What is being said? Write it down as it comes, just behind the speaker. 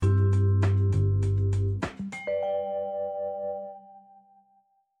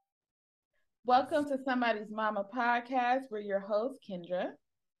Welcome to Somebody's Mama podcast. We're your hosts, Kendra.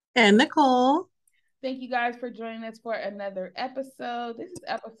 And Nicole. Thank you guys for joining us for another episode. This is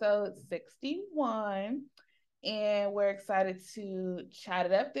episode 61, and we're excited to chat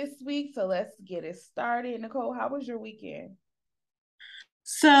it up this week. So let's get it started. Nicole, how was your weekend?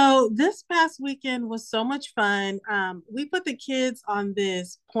 So this past weekend was so much fun. We put the kids on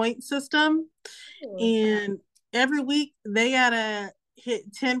this point system, Ooh. and every week they gotta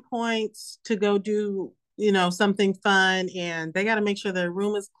hit 10 points to go do, something fun, and they gotta make sure their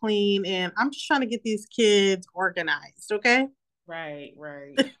room is clean. And I'm just trying to get these kids organized, okay? Right,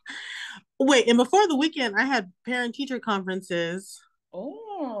 right. Wait, and before the weekend, I had parent teacher conferences.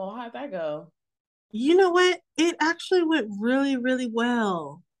 Oh, how'd that go? You know what? It actually went really, really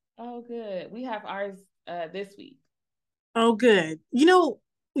well. Oh, good. We have ours this week. Oh, good. You know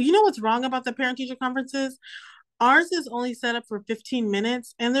what's wrong about the parent teacher conferences? Ours is only set up for 15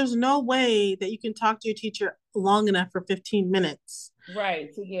 minutes, and there's no way that you can talk to your teacher long enough for 15 minutes.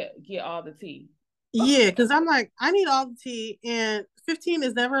 Right, to get all the tea. Yeah, because I'm like, I need all the tea, and 15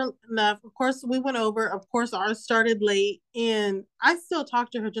 is never enough. Of course, we went over. Of course, ours started late, and I still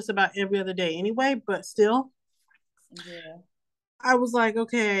talk to her just about every other day anyway, but still. Yeah. I was like,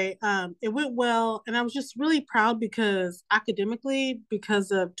 okay, it went well. And I was just really proud because academically,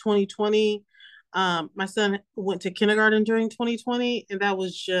 because of 2020, my son went to kindergarten during 2020. And that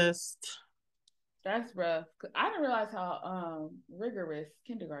was just, That's rough. I didn't realize how rigorous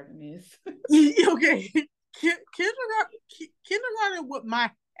kindergarten is. okay, kindergarten with my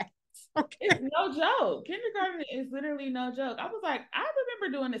ass. It's Okay. no joke. Kindergarten is literally no joke. I was like, I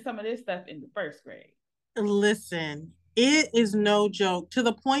remember doing some of this stuff in the first grade. Listen, it is no joke to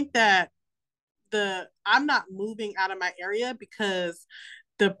the point that I'm not moving out of my area because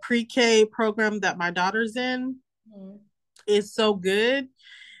the pre-K program that my daughter's in Mm-hmm. is so good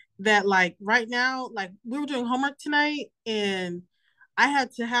that like right now, like we were doing homework tonight and I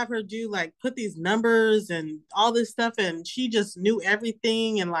had to have her do like put these numbers and all this stuff and she just knew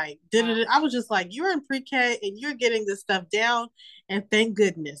everything and like did Wow. it. I was just like, you're in pre-K and you're getting this stuff down and thank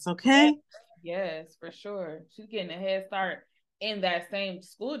goodness. Yes, Okay. yes, for sure. She's getting a head start in that same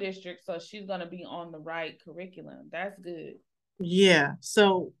school district, so she's gonna be on the right curriculum. That's good. Yeah.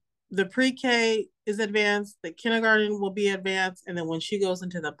 So the pre-K is advanced, the kindergarten will be advanced, and then when she goes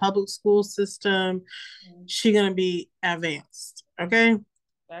into the public school system, Mm, she's gonna be advanced. Okay.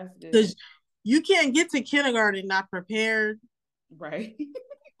 that's good. Because you can't get to kindergarten not prepared Right.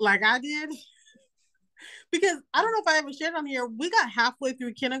 like I did. Because I don't know if I ever shared on here, we got halfway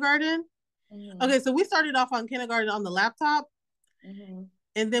through kindergarten. Mm-hmm. Okay, so we started off on kindergarten on the laptop, Mm-hmm.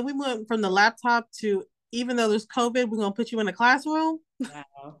 and then we went from the laptop to even though there's COVID, we're gonna put you in a classroom.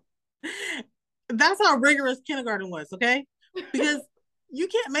 Wow. That's how rigorous kindergarten was, okay? Because you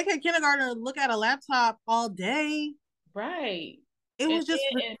can't make a kindergartner look at a laptop all day. Right. It And was just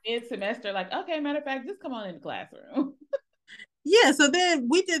then in mid semester, like, okay, matter of fact, just come on in the classroom. yeah. So then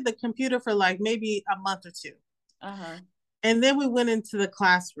we did the computer for like maybe a month or two, Uh-huh. and then we went into the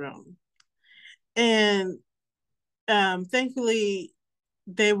classroom, and thankfully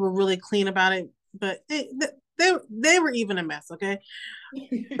they were really clean about it. But they were even a mess. Okay,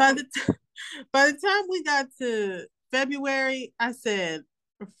 by the by the time we got to February, I said,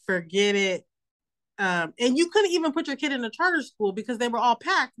 forget it. And you couldn't even put your kid in a charter school because they were all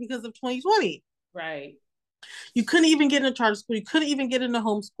packed because of 2020. Right. You couldn't even get in a charter school. You couldn't even get into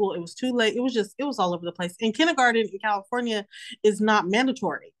homeschool. It was too late. It was all over the place. And kindergarten in California is not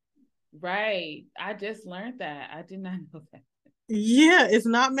mandatory. Right. I just learned that. I did not know that. Yeah, it's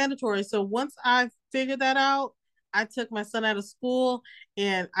not mandatory. So once I figured that out, I took my son out of school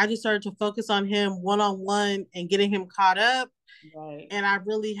and I just started to focus on him one on one and getting him caught up. Right. And I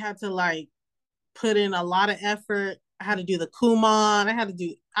really had to like put in a lot of effort. I had to do the Kumon.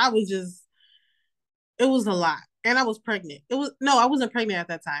 I was just, it was a lot. And I was pregnant. No, I wasn't pregnant at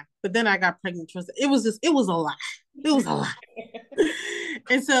that time, but then I got pregnant. It was a lot. It was a lot.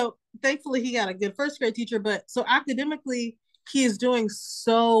 And so thankfully he got a good first grade teacher. But so academically, he is doing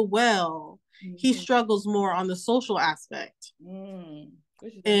so well. He Mhm. struggles more on the social aspect.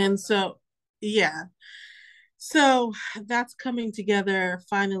 Which is And so, yeah. So that's coming together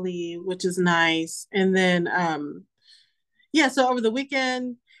finally, which is nice. And then yeah, so over the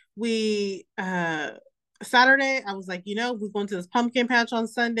weekend we Saturday I was like, we're going to this pumpkin patch on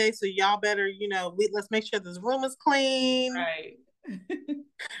Sunday, so y'all better, let's make sure this room is clean. right.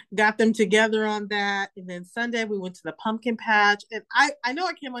 Got them together on that. And then Sunday we went to the pumpkin patch. And I know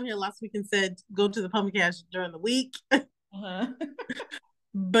I came on here last week and said go to the pumpkin patch during the week. Uh-huh.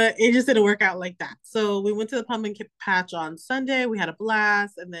 but it just didn't work out like that. So we went to the pumpkin patch on Sunday. We had a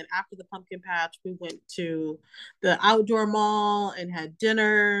blast, and then after the pumpkin patch, we went to the outdoor mall and had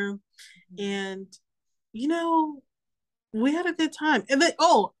dinner. And you know, we had a good time. And then,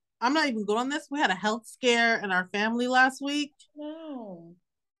 oh, I'm not even good on this. We had a health scare in our family last week. No.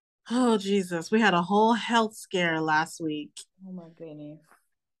 Oh Jesus, we had a whole health scare last week. Oh my goodness.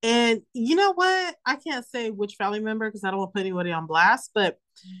 And you know what? I can't say which family member because I don't want to put anybody on blast, but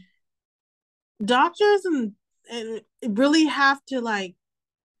doctors and really have to like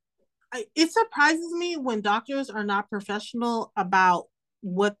it surprises me when doctors are not professional about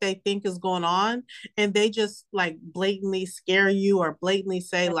what they think is going on and they just like blatantly scare you or blatantly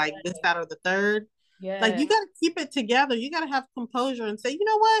say like this that or the third. Like Yeah. you got to keep it together, you got to have composure and say, you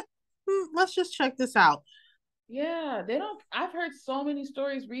know what, let's just check this out. Yeah. They don't, I've heard so many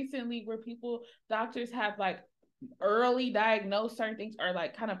stories recently where people, doctors have like early diagnosed certain things or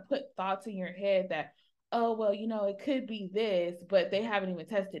like kind of put thoughts in your head that, oh, well, it could be this, but they haven't even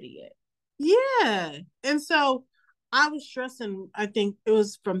tested it yet. Yeah. And so I was stressing, I think it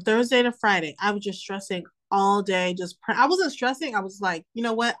was from Thursday to Friday. I was just stressing all day. I wasn't stressing. I was like, you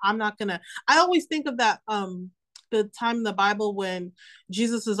know what? I'm not gonna I always think of that the time in the Bible when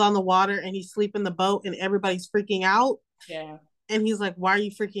Jesus is on the water and he's asleep in the boat and everybody's freaking out. Yeah. And he's like, why are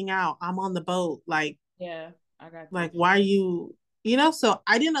you freaking out? I'm on the boat. Yeah. I got Like, this. why are you, so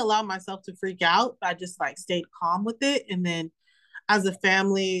I didn't allow myself to freak out. I just like stayed calm with it. And then as a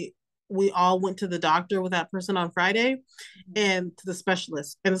family, we all went to the doctor with that person on Friday Mhm. and to the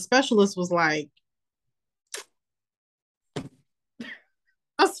specialist. And the specialist was like,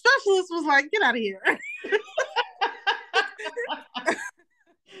 get out of here.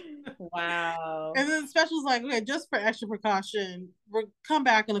 Wow. And then the specialist was like, okay, just for extra precaution, we'll come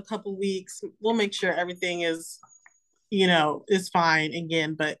back in a couple weeks. We'll make sure everything is fine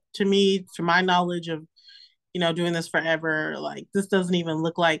again. But to me, to my knowledge of, doing this forever, like this doesn't even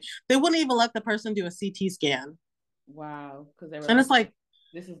look like they wouldn't even let the person do a CT scan. Wow. Because they were And like, it's like,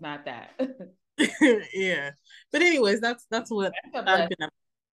 this is not that. yeah. But anyways, that's what That's a I've blessing. been up.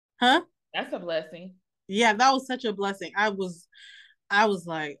 Huh? That's a blessing. Yeah, that was such a blessing. I was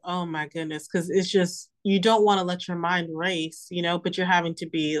like, oh my goodness, because it's just you don't want to let your mind race, but you're having to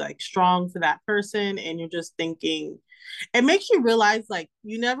be like strong for that person, and you're just thinking. It makes you realize like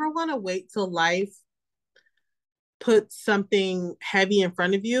you never want to wait till life puts something heavy in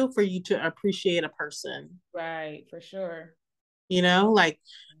front of you for you to appreciate a person. Right. For sure. Like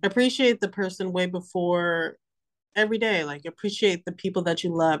appreciate the person way before every day. Like appreciate the people that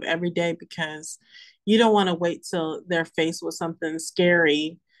you love every day because you don't want to wait till they're faced with something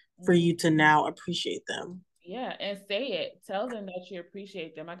scary for Mhm. you to now appreciate them. Yeah, and say it. Tell them that you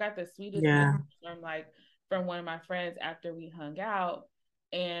appreciate them. I got the sweetest message Yeah. from one of my friends after we hung out.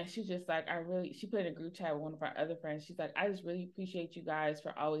 And she's just like, she put in a group chat with one of our other friends. She's like, I just really appreciate you guys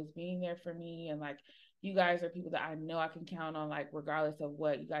for always being there for me. And like, you guys are people that I know I can count on, like, regardless of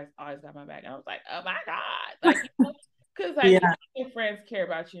what, you guys always got my back. And I was like, oh my God. Like, because like Yeah. your friends care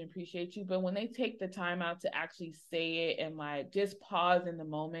about you and appreciate you. But when they take the time out to actually say it and like just pause in the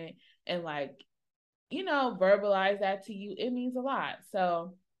moment and like verbalize that to you, it means a lot.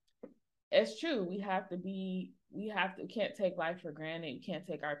 So it's true. We can't take life for granted. We can't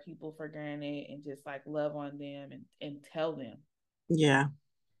take our people for granted and just like love on them and tell them Yeah.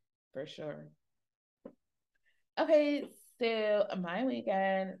 for sure. Okay, so my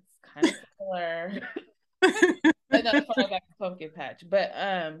weekend is kind of similar. But no, as far as like the pumpkin patch. But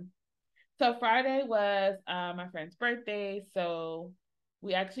so Friday was my friend's birthday. So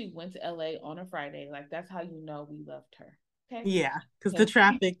we actually went to LA on a Friday. Like that's how you know we loved her. Okay. Yeah, because the Because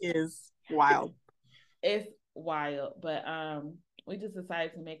traffic is wild. it's wild. But we just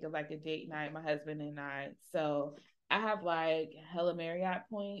decided to make it like a date night, my husband and I. So I have like hella Marriott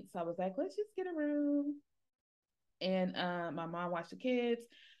points. So I was like, let's just get a room. And my mom watched the kids.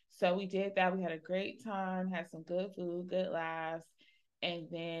 So we did that. We had a great time, had some good food, good laughs. And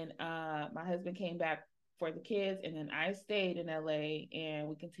then my husband came back for the kids, and then I stayed in LA and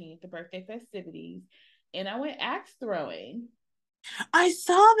we continued the birthday festivities. And I went axe throwing. I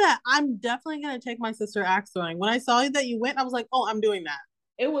saw that. I'm definitely gonna take my sister axe throwing. When I saw that you went, I was like, oh, I'm doing that.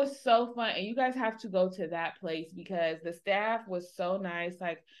 It was so fun, and you guys have to go to that place because the staff was so nice.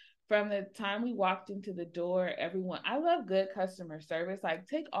 Like from the time we walked into the door, everyone, I love good customer service. Like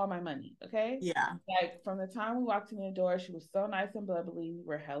take all my money, okay? Yeah. Like from the time we walked in the door, she was so nice and bubbly. We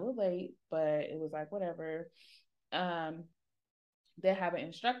were hella late, but it was like whatever. Um, they have an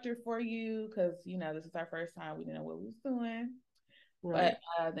instructor for you because this is our first time. We didn't know what we was doing. Right.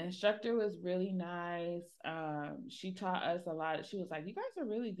 But the instructor was really nice. She taught us a lot. She was like, "You guys are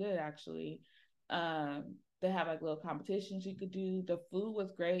really good, actually." They have like little competitions you could do. The food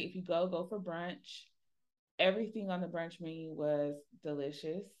was great. If you go for brunch. Everything on the brunch menu was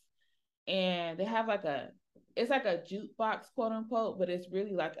delicious, and they have like it's like a jukebox, quote unquote, but it's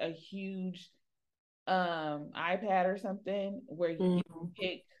really like a huge iPad or something where you get to Mm.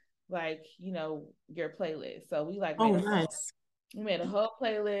 pick like your playlist. So we like Oh, nice. made a whole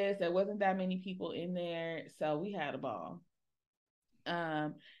playlist. There wasn't that many people in there, so we had a ball.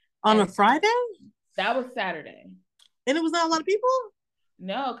 Um, On a and Friday? that was Saturday. And it was not a lot of people?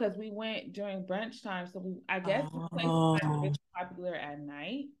 No, because we went during brunch time, so I guess the place is like Oh. really popular at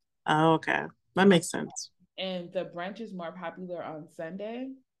night, Oh, okay. That makes sense. and the brunch is more popular on Sunday.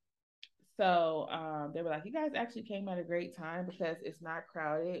 So they were like, "You guys actually came at a great time because it's not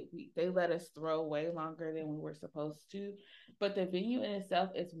crowded. They let us throw way longer than we were supposed to, but the venue in itself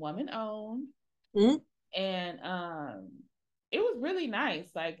is woman owned, Mm. and it was really nice.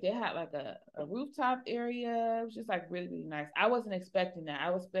 Like they had like a rooftop area. It was just like really really nice. I wasn't expecting that. I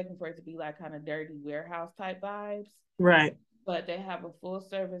was expecting for it to be like kind of dirty warehouse type vibes, Right. but they have a full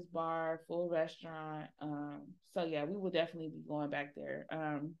service bar, full restaurant. So yeah, we will definitely be going back there.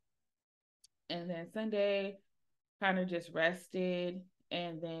 And then Sunday kind of just rested,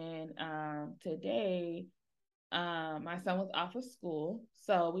 and then today my son was off of school,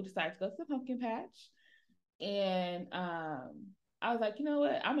 so we decided to go to the pumpkin patch, and I was like, you know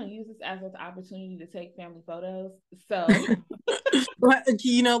what, I'm gonna use this as an opportunity to take family photos. So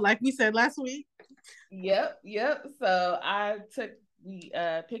Like we said last week. yep, so we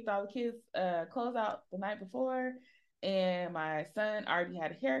picked all the kids clothes out the night before, and my son already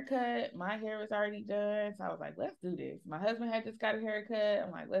had a haircut. My hair was already done, so I was like, let's do this. My husband had just got a haircut.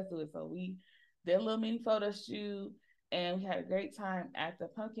 I'm like, let's do it. So we did a little mini photo shoot, and we had a great time at the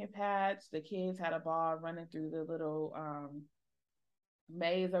pumpkin patch. The kids had a ball running through the little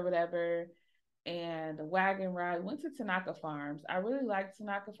maze or whatever, and the wagon ride. We went to Tanaka Farms. I really like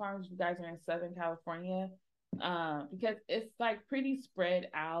Tanaka Farms. You guys are in Southern California, because it's like pretty spread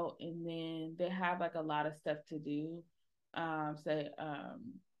out, and then they have like a lot of stuff to do. So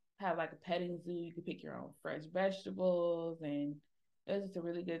have like a petting zoo. You can pick your own fresh vegetables, and it was just a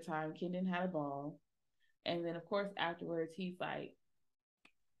really good time. Kendon had a ball, and then of course afterwards he's like,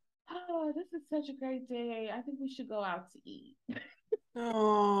 "Oh, this is such a great day. I think we should go out to eat."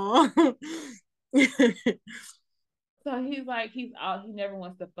 Oh. So he's like, he's all he never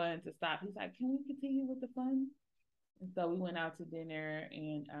wants the fun to stop. He's like, "Can we continue with the fun?" And so we went out to dinner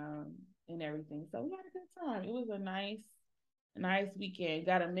and everything. So we had a good time. It was a nice weekend.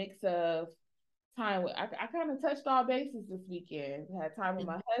 Got a mix of time with I kind of touched all bases this weekend. Had time with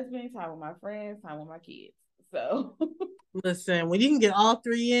my husband, time with my friends, time with my kids. So Listen, when you can get all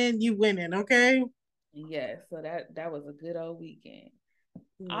three in, you winning, okay? yes, so that was a good old weekend.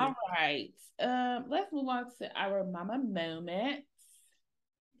 Right. All right. Let's move on to our mama moments.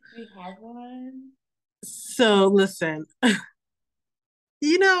 Do we have one? So listen,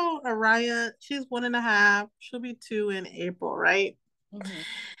 Araya, she's 1.5. She'll be 2 in April, right? Mm-hmm.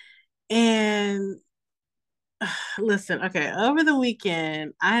 And listen, okay, over the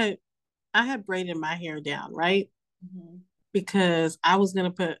weekend, I had braided my hair down, right? Mm-hmm. Because I was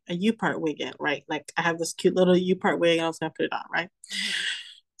gonna put a U part wig in, right? Like I have this cute little U part wig, and I was gonna put it on, right? Mm-hmm.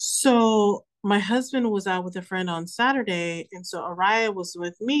 So my husband was out with a friend on Saturday, and so Araya was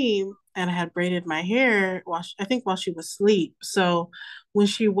with me, and I had braided my hair while she was asleep. So when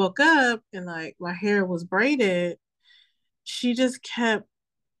she woke up and like my hair was braided, she just kept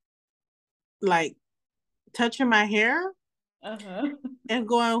like touching my hair Uh-huh. and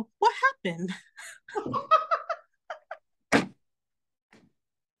going, "What happened?"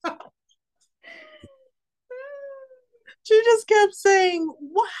 She just kept saying,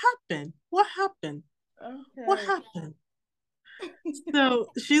 "What happened? What happened? What Okay. happened?" So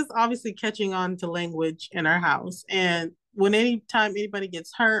she's obviously catching on to language in our house. And when anytime anybody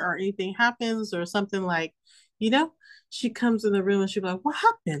gets hurt or anything happens or something like, you know, she comes in the room and she'll be like, "What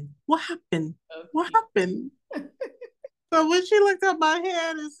happened? What happened? So What cute. happened?" So when she looked at my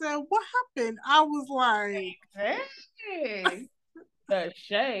head and said, "What happened?" I was like, Dang. The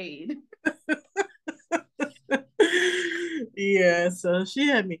shade. yeah, so she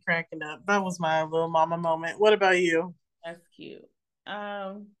had me cracking up. That was my little mama moment. What about you? That's cute.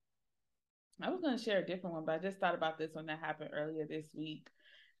 Um, I was gonna share a different one, but I just thought about this one that happened earlier this week.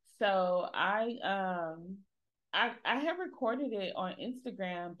 So I had recorded it on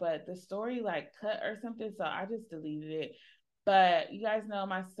Instagram, but the story like cut or something, so I just deleted it. But you guys know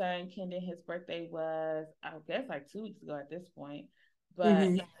my son Kendon, his birthday was I guess like 2 weeks ago at this point. but in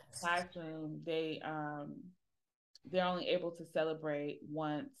Mm-hmm. the classroom, they're only able to celebrate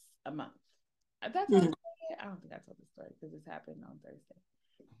once a month. Did I tell the Mm-hmm. story yet? I don't think I told the story because this happened on Thursday.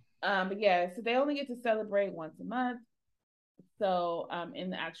 But yeah, so they only get to celebrate once a month. So in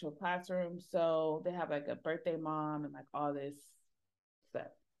the actual classroom, so they have like a birthday mom and like all this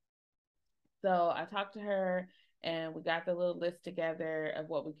stuff. So I talked to her and we got the little list together of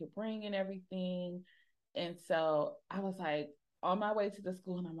what we could bring and everything. And so I was like on my way to the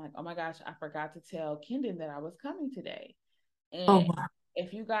school and I'm like, oh my gosh, I forgot to tell Kendon that I was coming today. Oh And wow.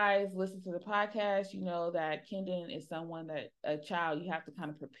 if you guys listen to the podcast, you know that Kendon is someone that a child you have to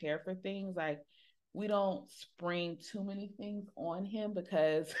kind of prepare for things. Like we don't spring too many things on him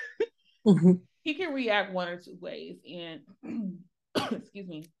because Mm-hmm. he can react one or two ways. And excuse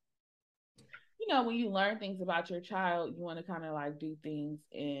me, when you learn things about your child, you want to kind of like do things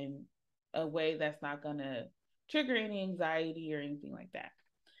in a way that's not gonna trigger any anxiety or anything like that.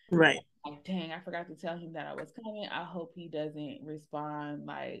 Right. Like, dang, I forgot to tell him that I was coming. I hope he doesn't respond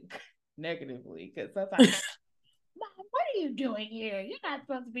like negatively because sometimes, Mom, what are you doing here? You're not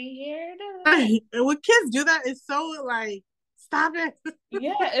supposed to be here. Right. And when kids do that, it's so like, stop it.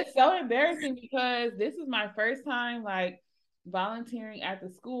 Yeah, it's so embarrassing because this is my first time like volunteering at the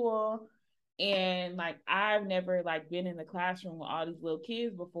school, and like I've never like been in the classroom with all these little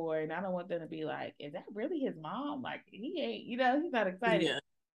kids before, and I don't want them to be like, is that really his mom? Like he ain't, he's not excited. Yeah.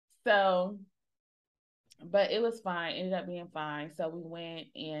 So but it was fine, ended up being fine. So we went,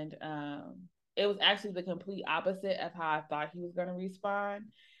 and it was actually the complete opposite of how I thought he was going to respond.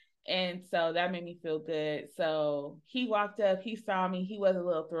 And so that made me feel good. So he walked up, he saw me, he was a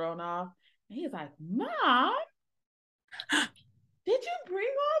little thrown off. And he was like, Mom, did you bring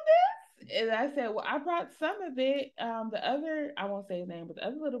all this? And I said, well, I brought some of it. The other, I won't say his name, but the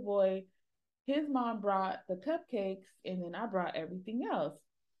other little boy, his mom brought the cupcakes, and then I brought everything else.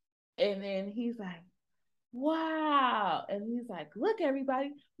 And then he's like, wow. And he's like, look,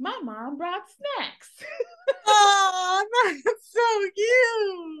 everybody, my mom brought snacks. Oh, that's so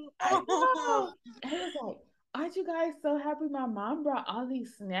cute. I Oh. know. And he was like, aren't you guys so happy my mom brought all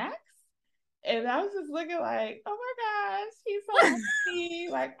these snacks? And I was just looking like, oh my gosh, he's so happy.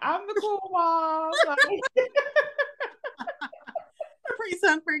 Like, I'm the cool mom. Like, Capri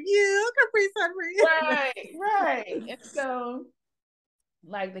Sun for you. Capri Sun for you. right, right. And so,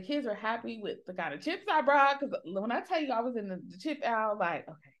 like, the kids were happy with the kind of chips I brought. Because when I tell you I was in the chip aisle, like,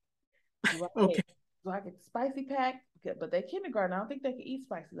 okay, do I Okay. get the spicy pack? But they kindergarten. I don't think they can eat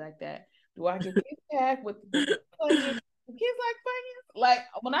spicy like that. Do I get this pack with the Funyuns? The kids like Funyuns. Like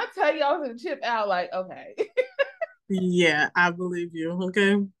when I tell you I was in the chip out, like okay. Yeah, I believe you.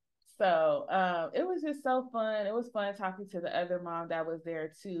 Okay. So it was just so fun. It was fun talking to the other mom that was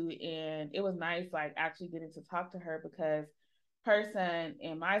there too, and it was nice like actually getting to talk to her because her son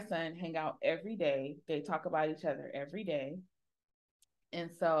and my son hang out every day. They talk about each other every day.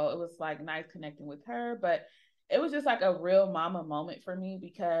 And so it was like nice connecting with her, but it was just like a real mama moment for me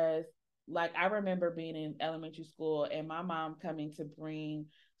because like I remember being in elementary school and my mom coming to bring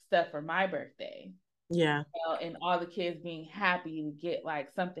stuff for my birthday, Yeah. and all the kids being happy to get like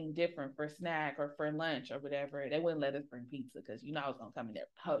something different for snack or for lunch or whatever. They wouldn't let us bring pizza because I was gonna come in there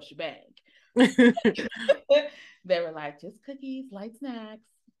with whole shebang. They were like, just cookies, light snacks,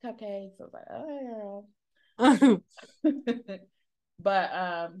 cupcakes. I was like, oh yeah. But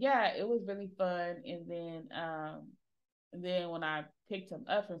yeah, it was really fun. And then when I picked him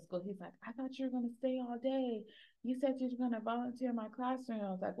up from school, he's like, I thought you were gonna stay all day. You said you were gonna volunteer in my classroom. I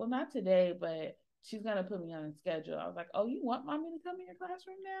was like, well, not today, but she's gonna put me on a schedule. I was like, oh, you want mommy to come in your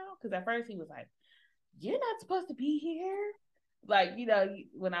classroom now? Because at first he was like, you're not supposed to be here. Like,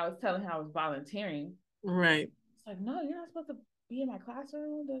 when I was telling him I was volunteering, Right. it's like, no, you're not supposed to be in my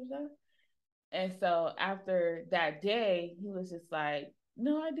classroom. Da, da, da. And so after that day, he was just like,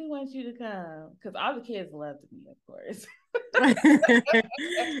 no, I do want you to come. Because all the kids loved me, of course. And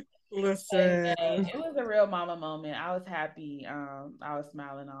Listen. it was a real mama moment. I was happy. I was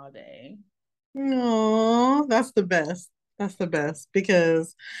smiling all day. No, that's the best. That's the best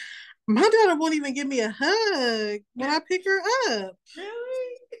because my daughter won't even give me a hug when I pick her up.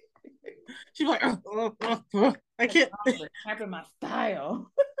 Really? She's like, I can't. Having my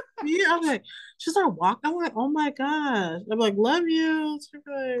style. Yeah, I'm like, she's like, walk. I'm like, oh my gosh. I'm like, love you. She's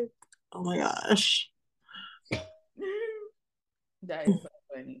like, oh my gosh. That is so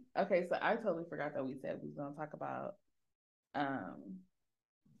funny. Okay, so I totally forgot that we said we was gonna talk about um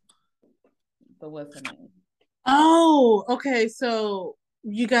the what's the name? Oh, okay. So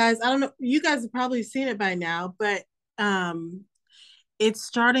you guys, I don't know, you guys have probably seen it by now, but um it's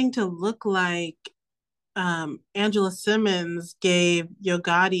starting to look like Angela Simmons gave Yo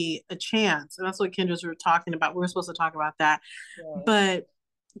Gotti a chance, and that's what Kendra's were talking about. We were supposed to talk about that, Yeah. but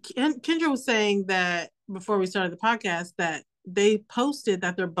Kendra was saying that before we started the podcast that they posted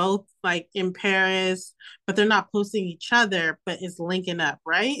that they're both like in Paris, but they're not posting each other, but it's linking up,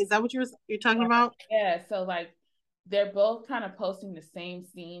 right? Is that what you're talking about? Yeah, so like they're both kind of posting the same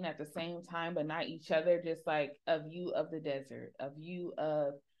scene at the same time, but not each other, just like a view of the desert, a view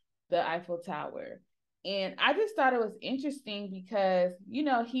of the Eiffel Tower. And I just thought it was interesting because,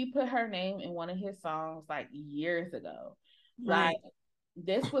 he put her name in one of his songs like years ago. Like Right.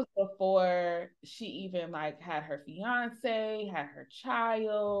 this was before she even like had her fiance, had her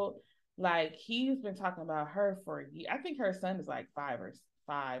child. Like he's been talking about her for a year. I think her son is like five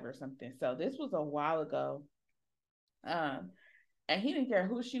or something. So this was a while ago. Um, and he didn't care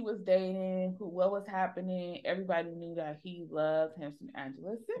who she was dating, what was happening. Everybody knew that he loved him some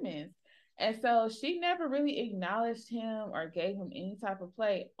Angela Simmons. And so she never really acknowledged him or gave him any type of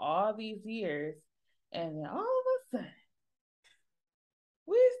play all these years. And then all of a sudden,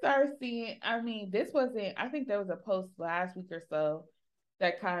 we start seeing, I mean, this wasn't, I think there was a post last week or so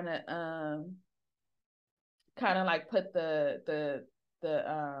that kind of like put the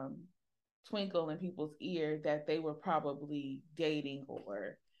twinkle in people's ear that they were probably dating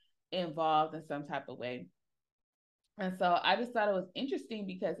or involved in some type of way. And so I just thought it was interesting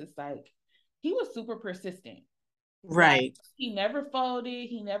because it's like he was super persistent. Like Right. he never folded,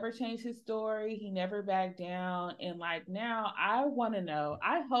 he never changed his story, he never backed down. And like now I want to know,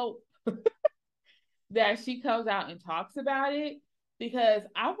 I hope that she comes out and talks about it because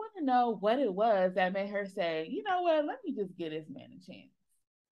I want to know what it was that made her say, you know what, let me just give this man a chance.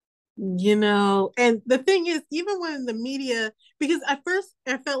 And the thing is, even when the media, because at first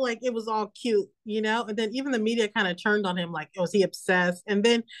I felt like it was all cute, and then even the media kind of turned on him, like, was he obsessed? And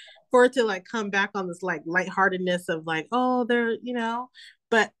then for it to like come back on this like lightheartedness of like, oh,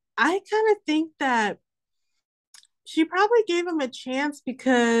 but I kind of think that she probably gave him a chance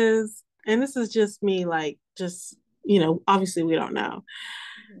because, and this is just me, like, just, obviously we don't know.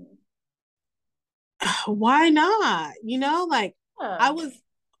 Mm-hmm. Why not? Like I Yeah. was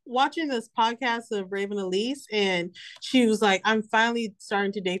watching this podcast of Raven Elise, and she was like, I'm finally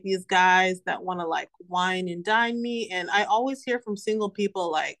starting to date these guys that want to like wine and dine me. And I always hear from single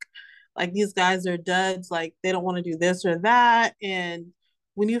people like these guys are duds, like they don't want to do this or that. And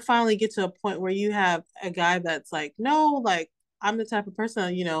when you finally get to a point where you have a guy that's like, no, like I'm the type of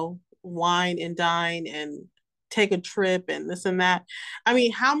person, wine and dine and take a trip and this and that. I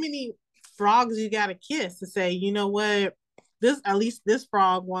mean, how many frogs you got to kiss to say, you know what, this at least this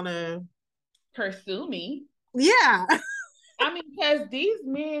frog want to, Pursue me. yeah. I mean, because these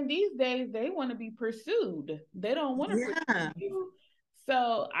men these days they want to be pursued. They don't want to pursue Yeah, you.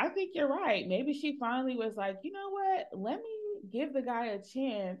 So I think you're right. Maybe she finally was like, you know what? Let me give the guy a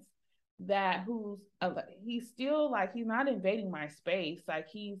chance. That he's still like he's not invading my space. Like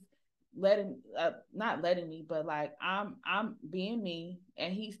he's letting not letting me, but like I'm being me,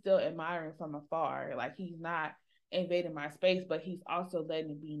 and he's still admiring from afar. Like he's not invading my space, but he's also letting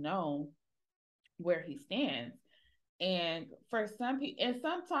it be known where he stands. And for some people, and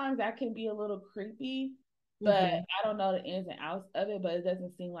sometimes that can be a little creepy, but mm-hmm. I don't know the ins and outs of it. But it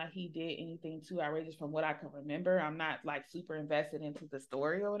doesn't seem like he did anything too outrageous from what I can remember. I'm not like super invested into the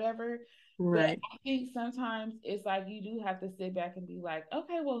story or whatever. But Right, I think sometimes it's like you do have to sit back and be like,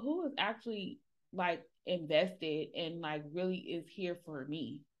 okay, well, who is actually like invested and like really is here for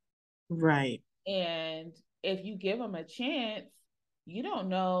me? right, And if you give them a chance, you don't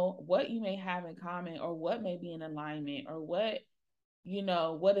know what you may have in common or what may be in alignment or what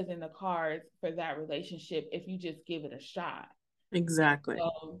is in the cards for that relationship if you just give it a shot. exactly.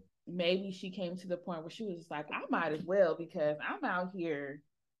 So maybe she came to the point where she was just like, I might as well because I'm out here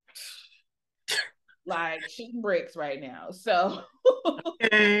like shooting bricks right now. So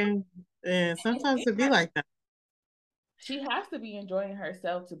Okay. Yeah, sometimes it be like that. she has to be enjoying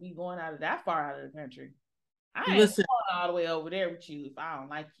herself to be going out of that far out of the country. I ain't Listen, going all the way over there with you if I don't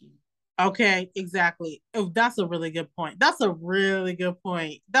like you. okay, exactly. Oh, that's a really good point. That's a really good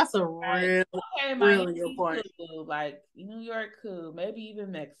point. That's a Like, really, okay, really good Miami, point. cool. Like New York, cool. Maybe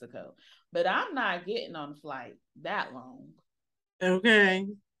even Mexico. But I'm not getting on a flight that long Okay.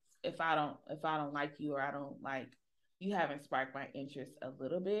 if I don't like you or I don't like you haven't sparked my interest a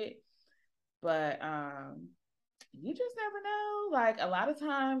little bit. But you just never know. Like a lot of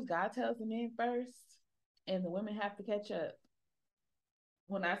times God tells the men first and the women have to catch up.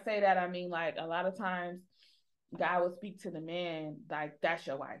 When I say that I mean like a lot of times God will speak to the man like that's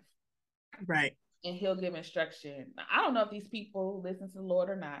your wife Right. and he'll give instruction. I don't know if these people listen to the Lord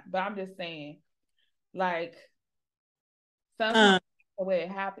or not, but I'm just saying Like sometimes Uh, the way it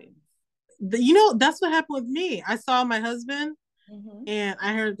happens. that's what happened with me. I saw my husband, Mm-hmm. and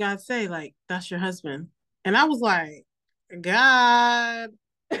I heard God say, like, "That's your husband," and I was like, "God,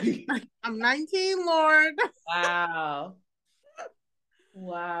 I'm 19, Lord." Wow.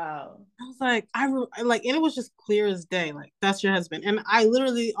 Wow. I was like, like, and it was just clear as day, like, "That's your husband," and I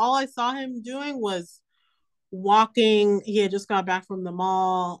literally all I saw him doing was walking. He had just got back from the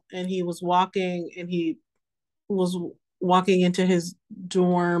mall, and he was walking, and he was walking into his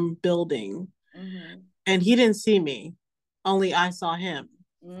dorm building, Mm-hmm. and he didn't see me, only I saw him.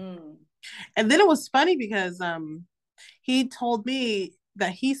 Mm. And then it was funny because he told me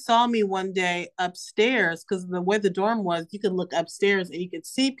that he saw me one day upstairs, because the way the dorm was, you could look upstairs and you could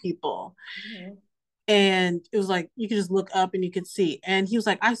see people, Mm-hmm. and it was like you could just look up and you could see, and he was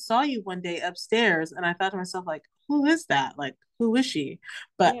like, I saw you one day upstairs, and I thought to myself, like, who is that, like, who is she?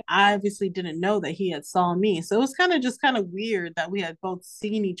 But Yeah. I obviously didn't know that he had saw me, so it was kind of weird that we had both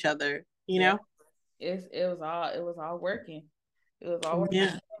seen each other, you Yeah. know. It was all working. It was all working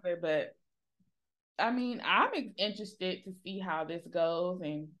Yeah. together. But I mean, I'm interested to see how this goes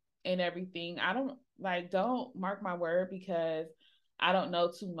and everything. I don't mark my word because I don't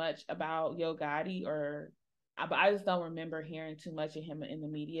know too much about Yo Gotti but I just don't remember hearing too much of him in the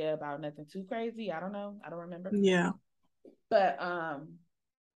media about nothing too crazy. I don't know. I don't remember. Yeah. But I'm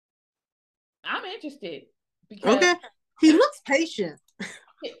interested because Okay. He looks patient.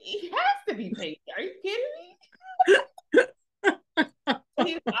 he has to be paid. Are you kidding me?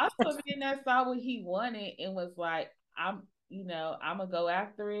 He also been that saw what he wanted and was like, I'm gonna go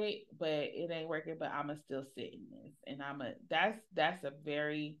after it, but it ain't working. But I'm gonna still sit in this, and that's a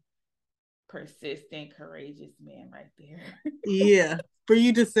very persistent, courageous man right there. Yeah. For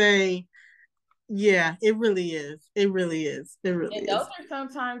you to say, yeah, it really is. It really is. It really And those is. are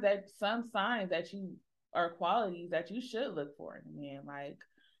sometimes that some signs that you are qualities that you should look for in a man, like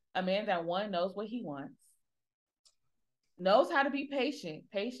a man that one knows what he wants, knows how to be patient.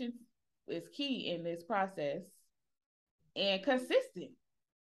 Patience is key in this process, and consistent.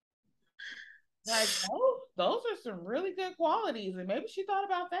 Like those are some really good qualities, and maybe she thought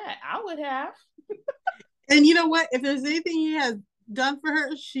about that. I would have. And you know what? If there's anything he has done for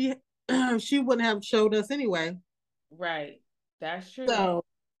her, she wouldn't have showed us anyway. Right. That's true. So,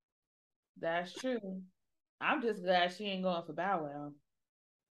 That's true. I'm just glad she ain't going for Bow Wow.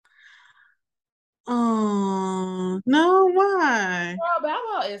 oh no, why? Girl, Bow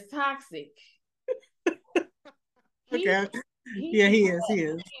Wow is toxic. He Okay. he Yeah, is he is. He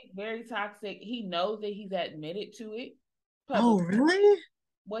is. he's very toxic. He knows that he's admitted to it Oh, publicly. really?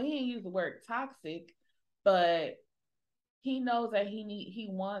 Well, he didn't use the word toxic, but he knows that he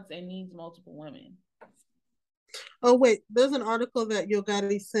wants and needs multiple women. Oh, wait. There's an article that Yo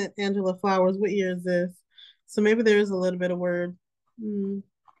Gotti sent Angela Flowers. What year is this? So maybe there is a little bit of word. Hmm.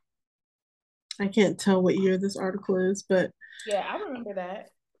 I can't tell what year this article is, but Yeah, I remember that.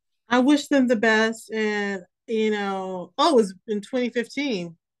 I wish them the best. And, oh, it was in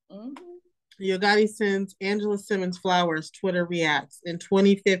 2015. Hmm. Yo Gotti sends Angela Simmons flowers. Twitter reacts in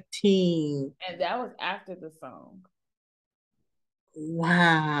 2015. And that was after the song.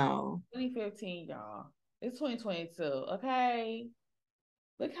 Wow. 2015, y'all. It's 2022. Okay.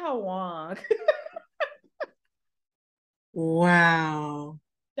 Look how long. Wow.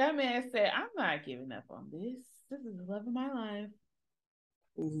 That man said, I'm not giving up on this. This is the love of my life.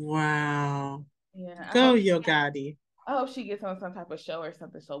 Wow. Yeah, Go Yo Gotti. I hope she gets on some type of show or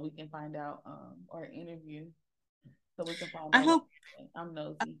something so we can find out, or interview so we can find I out what hope I'm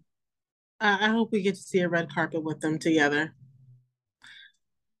nosy. I hope we get to see a red carpet with them together.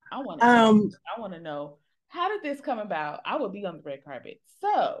 I want to Um, I want to know, how did this come about? I would be on the red carpet.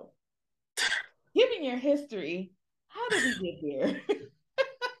 So, given your history, how did we get here?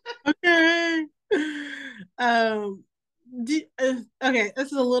 okay. Um, okay,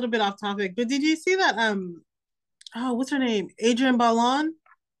 this is a little bit off topic, but did you see that? Oh, what's her name? Adrienne Ballon.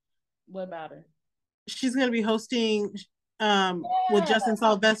 What about her? She's gonna be hosting with Yeah, Justin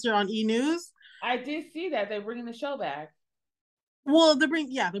Sylvester on E News. I did see that they're bringing the show back. Well, they're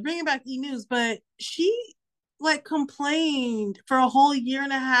bringing back E News, but she like complained for a whole year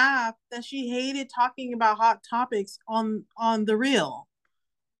and a half that she hated talking about hot topics on the real.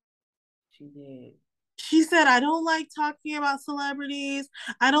 She did. She said, I don't like talking about celebrities.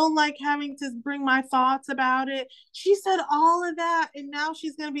 I don't like having to bring my thoughts about it. She said all of that, and now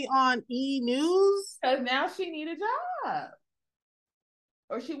she's going to be on E News. Because now she need a job.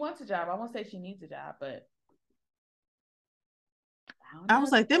 Or she wants a job. I won't say she needs a job, but I don't I know.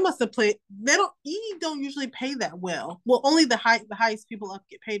 was like, they must have played. They don't. E don't usually pay that well. Well, only the highest people up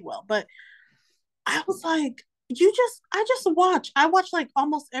get paid well. But I was like, I watch like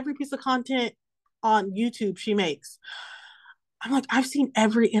almost every piece of content on YouTube she makes. I'm like, I've seen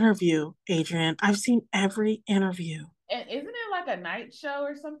every interview, Adrian. I've seen every interview. And isn't it like a night show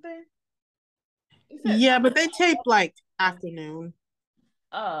or something? You said Yeah, but something they tape like about afternoon.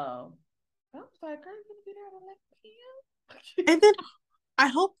 oh. I was like, girl, you gonna be there at 11 p.m.? And then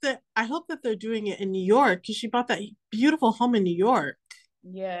I hope that they're doing it in New York because she bought that beautiful home in New York.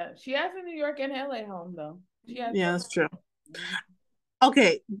 Yeah, she has a New York and LA home though. She has Yeah, both. that's true. Mhm.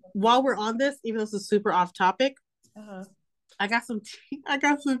 Okay, while we're on this, even though this is super off topic, Uh-huh. I got some tea. I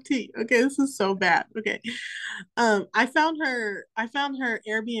got some tea. Okay, this is so bad. Okay. I found her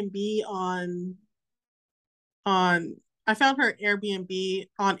Airbnb on I found her Airbnb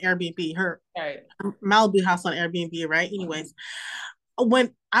on Airbnb, her Right. Malibu house on Airbnb, right? Anyways,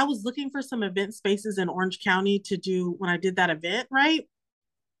 when I was looking for some event spaces in Orange County to do when I did that event, right?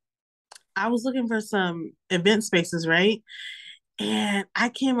 I was looking for some event spaces, right? And I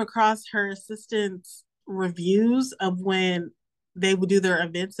came across her assistant's reviews of when they would do their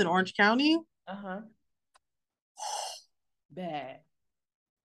events in Orange County. Uh-huh. Bad.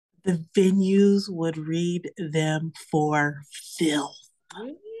 The venues would read them for filth.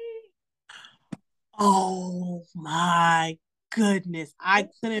 Really? Oh my goodness. I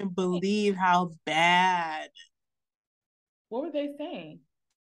couldn't believe how bad. What were they saying?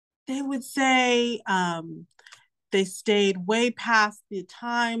 They would say they stayed way past the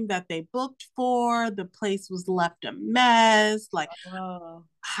time that they booked for. The place was left a mess. Like, Oh,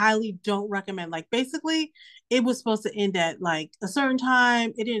 highly don't recommend. Like, basically, it was supposed to end at like a certain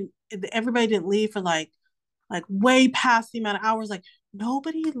time. It didn't, everybody didn't leave for like way past the amount of hours. Like,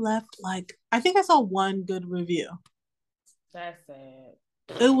 nobody left. Like, I think I saw one good review. that's sad.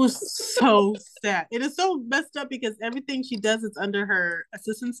 It was so sad. It is so messed up because everything she does is under her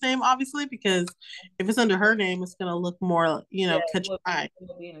assistant's name, obviously, because if it's under her name, it's gonna look more, Yeah, catch your eye. it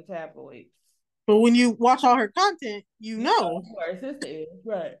will be in the tabloids. But when you watch all her content, you You know know. who our sister is,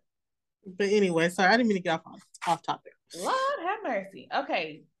 right? But anyway, sorry, I didn't mean to get off topic. Lord have mercy.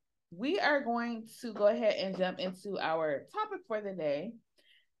 Okay, we are going to go ahead and jump into our topic for the day.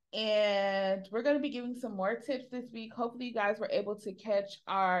 And we're going to be giving some more tips this week. Hopefully, you guys were able to catch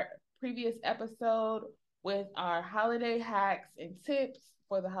our previous episode with our holiday hacks and tips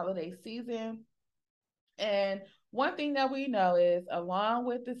for the holiday season. And one thing that we know is, along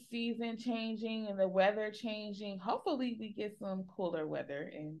with the season changing and the weather changing, hopefully, we get some cooler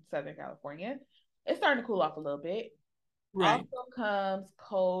weather in Southern California. It's starting to cool off a little bit. Right. Also comes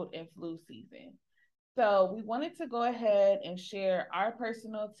cold and flu season. So we wanted to go ahead and share our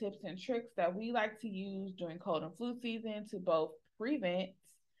personal tips and tricks that we like to use during cold and flu season to both prevent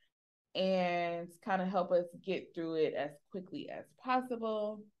and kind of help us get through it as quickly as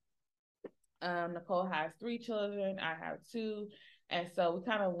possible. Nicole has 3 children, I have 2. And so we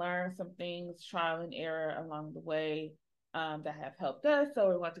kind of learned some things, trial and error along the way, that have helped us. So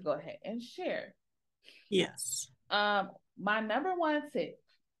we want to go ahead and share. Yes. My number one tip,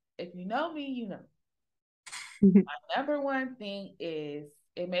 if you know me, you know. My number one thing is,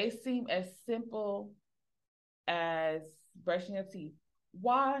 it may seem as simple as brushing your teeth.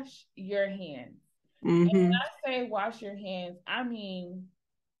 Wash your hands. And when Mm-hmm. I say wash your hands, I mean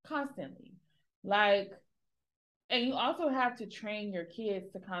constantly. Like, and you also have to train your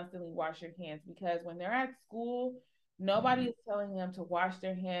kids to constantly wash your hands, because when they're at school, nobody is telling them to wash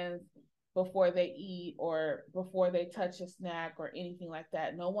their hands before they eat or before they touch a snack or anything like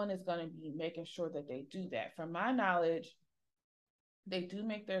that. No one is going to be making sure that they do that. From my knowledge, they do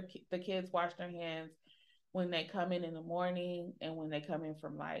make the kids wash their hands when they come in the morning and when they come in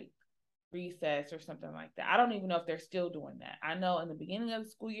from like recess or something like that. I don't even know if they're still doing that. I know in the beginning of the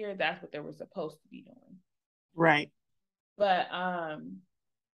school year, that's what they were supposed to be doing. Right. But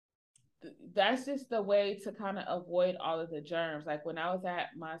that's just the way to kind of avoid all of the germs. Like when I was at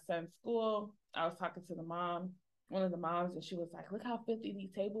my son's school, I was talking to the mom, one of the moms, and she was like, "Look how filthy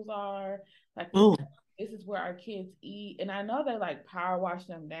these tables are. Like Oh, this is where our kids eat." And I know they like power wash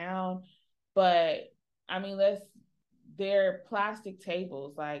them down, but I mean, they're plastic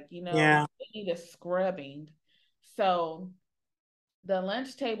tables. Like, yeah. they need a scrubbing. So the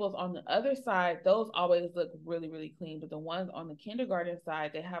lunch tables on the other side, those always look really, really clean. But the ones on the kindergarten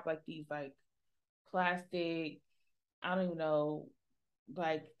side, they have like these like plastic, I don't even know,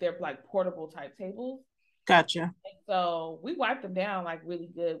 like they're like portable type tables. Gotcha. And so we wipe them down like really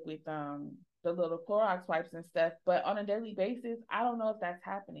good with the little Clorox wipes and stuff. But on a daily basis, I don't know if that's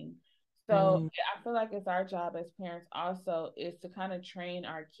happening. So Mm. I feel like it's our job as parents also is to kind of train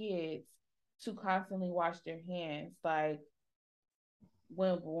our kids to constantly wash their hands. Like,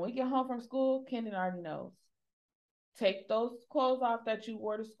 when we get home from school, Kendon already knows. Take those clothes off that you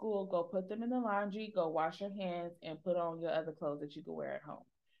wore to school, go put them in the laundry, go wash your hands, and put on your other clothes that you can wear at home.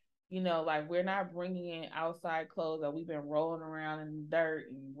 Like we're not bringing in outside clothes that we've been rolling around in dirt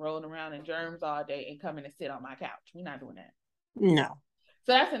and rolling around in germs all day and coming to sit on my couch. We're not doing that. No.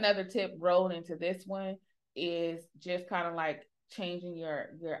 So that's another tip rolling into this one is just kind of like changing your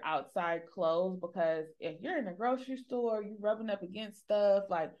outside clothes, because if you're in a grocery store, you're rubbing up against stuff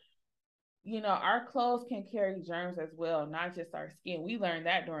like our clothes can carry germs as well, not just our skin. We learned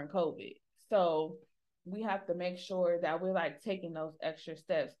that during COVID. So we have to make sure that we're like taking those extra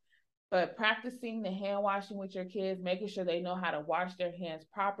steps. But practicing the hand washing with your kids, making sure they know how to wash their hands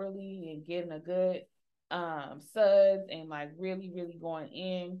properly and getting a good suds and like really, really going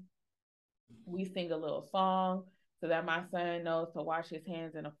in. We sing a little song so that my son knows to wash his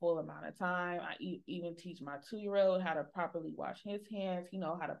hands in a full amount of time. I even teach my 2-year-old how to properly wash his hands. He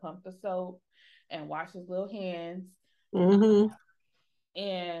know how to pump the soap and wash his little hands. Mm-hmm.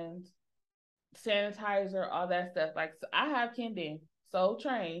 And sanitizer, all that stuff. Like, so I have Kendon so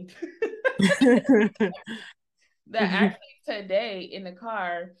trained that actually today in the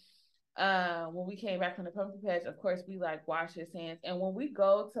car, when we came back from the pumpkin patch, of course we like wash his hands. And when we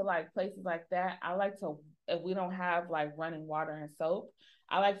go to like places like that, I like to, if we don't have like running water and soap,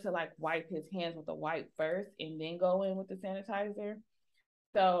 I like to like wipe his hands with a wipe first and then go in with the sanitizer.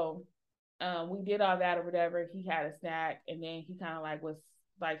 So we did all that or whatever. He had a snack, and then he kind of like was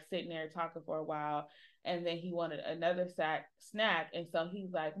like sitting there talking for a while, and then he wanted another snack, and so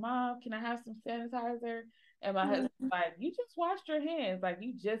he's like, "Mom, can I have some sanitizer?" And my husband's like, "You just washed your hands, like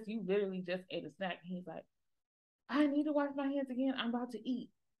you literally just ate a snack." And he's like, "I need to wash my hands again. I'm about to eat."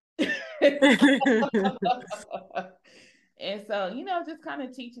 And so, just kind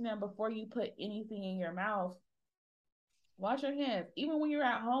of teaching them before you put anything in your mouth, wash your hands. Even when you're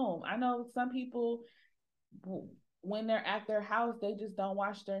at home, I know some people, when they're at their house, they just don't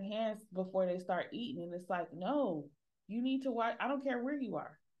wash their hands before they start eating. And it's like, no, you need to wash. I don't care where you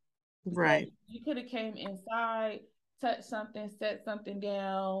are, because Right. you could have came inside, touched something, set something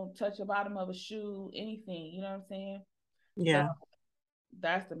down, touch the bottom of a shoe, anything. You know what I'm saying? So Yeah.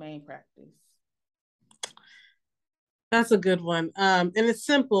 that's the main practice. That's a good one. And it's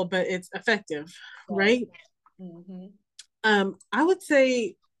simple, but it's effective, Yeah. right? Mm-hmm. I would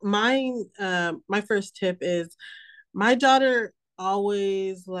say my first tip is my daughter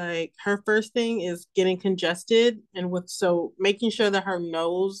always like her first thing is getting congested, and with so making sure that her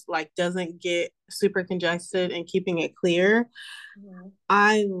nose like doesn't get super congested and keeping it clear. Mm-hmm.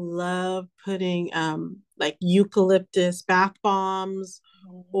 I love putting like eucalyptus bath bombs,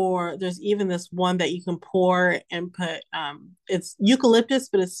 Mm-hmm. or there's even this one that you can pour and put it's eucalyptus,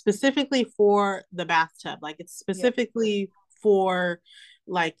 but it's specifically for the bathtub. Like it's Yeah. specifically for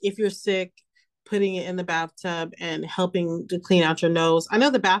like if you're sick, putting it in the bathtub and helping to clean out your nose. I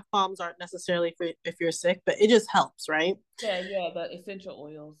know the bath bombs aren't necessarily for if you're sick, but it just helps, right? Yeah, yeah, the essential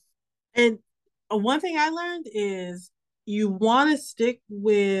oils. And one thing I learned is you want to stick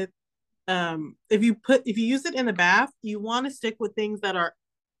with if you use it in the bath, you want to stick with things that are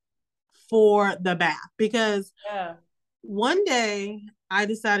for the bath, because Yeah. one day I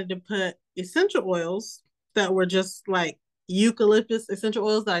decided to put essential oils that were just like eucalyptus essential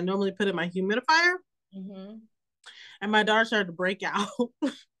oils that I normally put in my humidifier, Mm-hmm. and my daughter started to break out.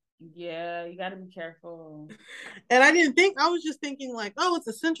 Yeah, you got to be careful. And I didn't think, I was just thinking like, oh, it's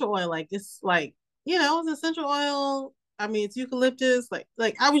essential oil, like it's like, it's essential oil. I mean, it's eucalyptus, like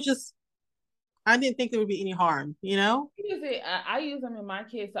I didn't think there would be any harm. I use them in my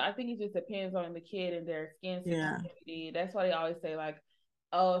kids, so I think it just depends on the kid and their skin Yeah. sensitivity. That's why they always say like,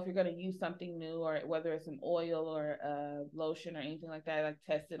 oh, if you're gonna use something new, or whether it's an oil or a lotion or anything like that, like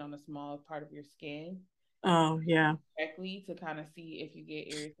test it on a small part of your skin Oh, yeah. directly to kind of see if you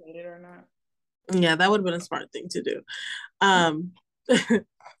get irritated or not. Yeah, that would have been a smart thing to do. Um, I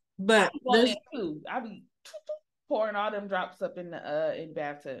but be going there's in too. I be pouring all them drops up in the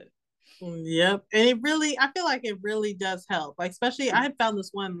bathtub. Yep. And I feel like it really does help. Like, especially, I had found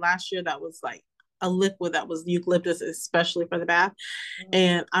this one last year that was like a liquid that was eucalyptus, especially for the bath. Mm-hmm.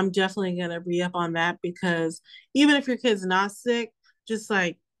 And I'm definitely going to re up on that, because even if your kid's not sick, just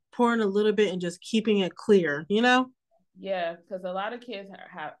like pouring a little bit and just keeping it clear. Yeah, because a lot of kids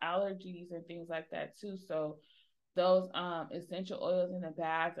have allergies and things like that too. So those essential oils in the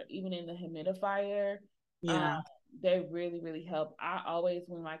bath or even in the humidifier, um, Yeah. they really, really help. I always,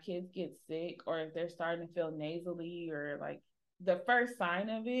 when my kids get sick or if they're starting to feel nasally or like the first sign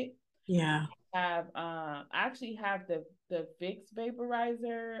of it, Yeah. I actually have the Vicks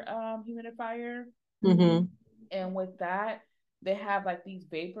vaporizer humidifier. Mm-hmm. And with that, they have like these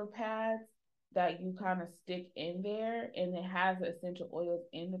vapor pads that you kind of stick in there, and it has the essential oils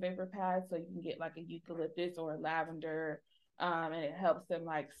in the vapor pad, so you can get like a eucalyptus or a lavender, and it helps them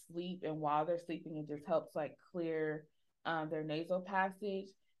like sleep, and while they're sleeping, it just helps like clear their nasal passage.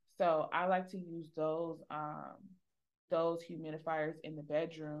 So I like to use those humidifiers in the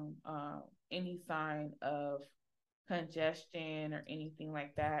bedroom. Any sign of congestion or anything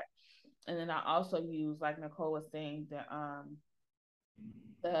like that. And then I also use, like Nicole was saying,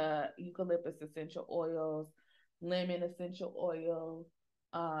 the eucalyptus essential oils, lemon essential oil,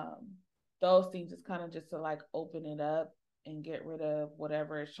 um, those things just kind of just to like open it up and get rid of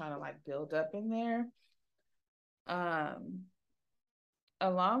whatever is trying to like build up in there. Um,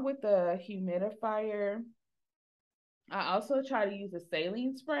 Along with the humidifier, I also try to use a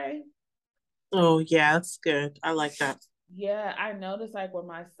saline spray. Oh yeah, that's good. I like that. Yeah, I noticed like when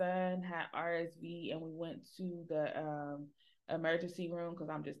my son had RSV and we went to the emergency room, because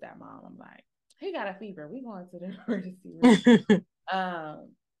I'm just that mom. I'm like, he got a fever. We going to the emergency room. Um,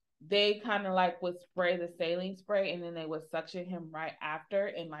 they kind of like would spray the saline spray, and then they would suction him right after,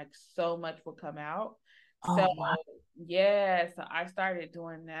 and like so much would come out. So Oh wow. yeah, so I started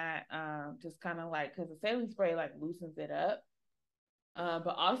doing that. Just kind of like, because the saline spray like loosens it up,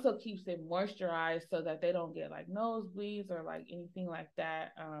 but also keeps it moisturized so that they don't get like nosebleeds or like anything like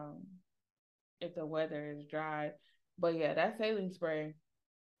that, if the weather is dry. But yeah, that saline spray,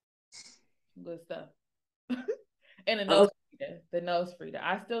 good stuff. And the Oh, nose Frida, the nose Frida.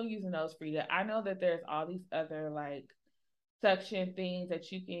 I still use the nose Frida. I know that there's all these other like suction things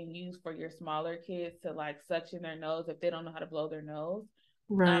that you can use for your smaller kids to like suction their nose if they don't know how to blow their nose.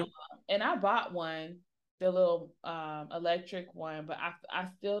 Um, right. and I bought one, the little electric one, but I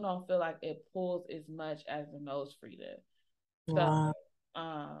still don't feel like it pulls as much as the nose Frida. So Wow.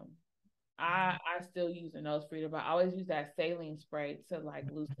 um I still use the nose Frida, but I always use that saline spray to like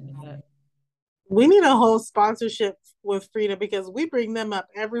loosen it up. We need a whole sponsorship with Frida because we bring them up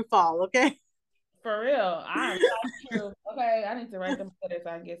every fall, okay? For real, I am not true. Okay, I need to write them letters so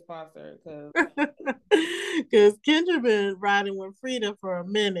I can get sponsored, because Because Kendra been riding with Frida for a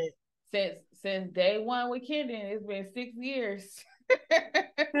minute. since day one with Kendon, it's been 6 years.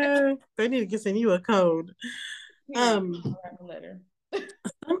 They need to send you a code. Period. Um, Write a letter.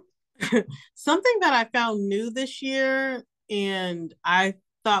 something that I found new this year and I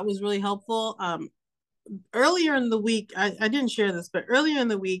thought was really helpful. Earlier in the week, I didn't share this, but earlier in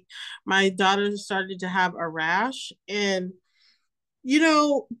the week, my daughter started to have a rash. And,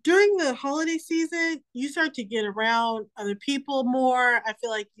 during the holiday season, you start to get around other people more. I feel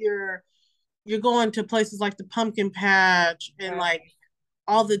like you're going to places like the pumpkin patch and Right. like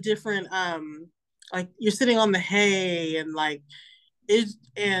all the different like you're sitting on the hay and like is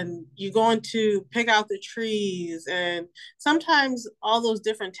and you're going to pick out the trees, and sometimes all those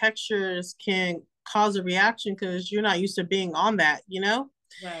different textures can cause a reaction because you're not used to being on that.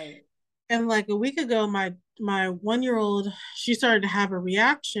 Right. And like a week ago, my 1 year old, she started to have a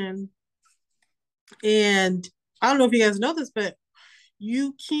reaction. And I don't know if you guys know this, but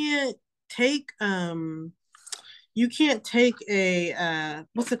you can't take you can't take a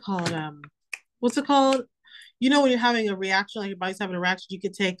what's it called, when you're having a reaction, like your body's having a reaction, you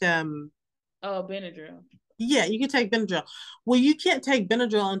could take Oh, Benadryl. yeah, you can take Benadryl. Well, you can't take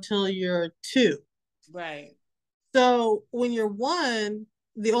Benadryl until you're 2. Right. So when you're 1,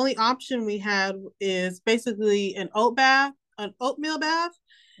 the only option we had is basically an oatmeal bath,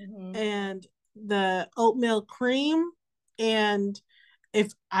 Mm-hmm. and the oatmeal cream. And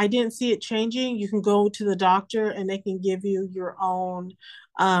if I didn't see it changing, you can go to the doctor and they can give you your own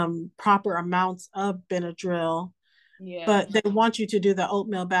proper amounts of Benadryl. Yeah. But they want you to do the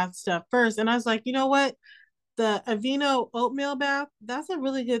oatmeal bath stuff first. And I was like, you know what? The Aveeno oatmeal bath, that's a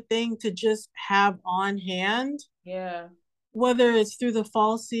really good thing to just have on hand, Yeah. whether it's through the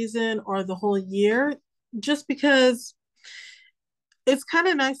fall season or the whole year, just because it's kind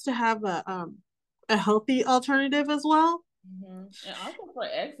of nice to have a healthy alternative as well. Mm-hmm. And also for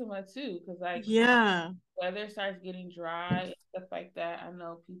eczema too, because like Yeah. weather starts getting dry and stuff like that. I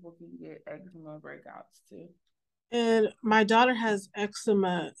know people can get eczema breakouts too. And my daughter has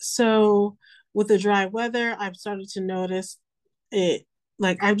eczema. So with the dry weather, I've started to notice it.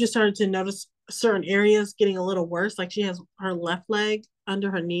 Like I've just started to notice certain areas getting a little worse. Like she has her left leg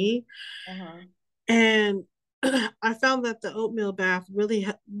under her knee. Uh-huh. And I found that the oatmeal bath really,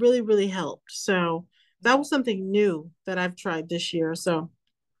 really, really helped. So that Yeah. was something new that I've tried this year. So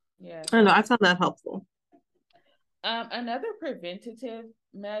Yeah. I don't know. I found that helpful. Another preventative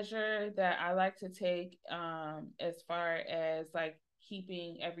measure that I like to take, as far as like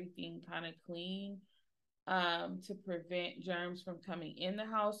keeping everything kind of clean, to prevent germs from coming in the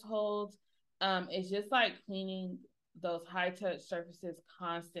households. It's just like cleaning those high touch surfaces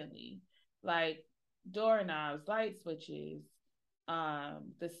constantly, like doorknobs, light switches,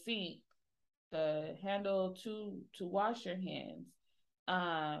 the sink, the handle to wash your hands,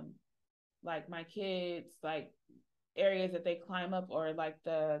 um, like my kids, like areas that they climb up, or like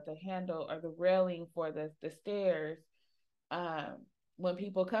the handle or the railing for the stairs. Um, when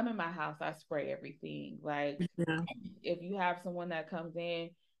people come in my house, I spray everything. Like Yeah. if you have someone that comes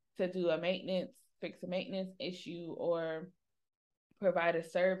in to do a maintenance, fix a maintenance issue, or provide a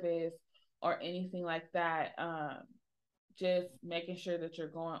service or anything like that, just making sure that you're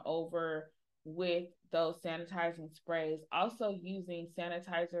going over with those sanitizing sprays. Also using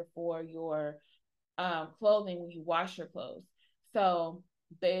sanitizer for your clothing when you wash your clothes. So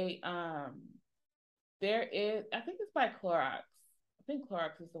they there is, I think it's by Clorox. I think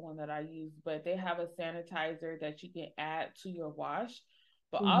Clorox is the one that I use, but they have a sanitizer that you can add to your wash.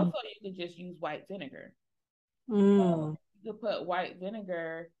 But Mm-hmm. also you can just use white vinegar. Mm. You could put white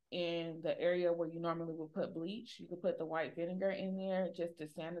vinegar in the area where you normally would put bleach. You could put the white vinegar in there just to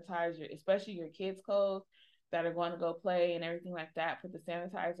sanitize your, especially your kids' clothes that are going to go play and everything like that. Put the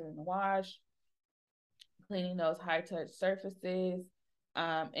sanitizer in the wash, cleaning those high touch surfaces,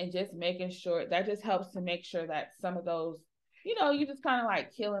 and just making sure that just helps to make sure that some of those, you just kind of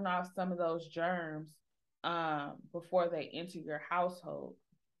like killing off some of those germs before they enter your household.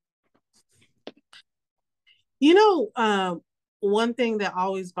 You know, one thing that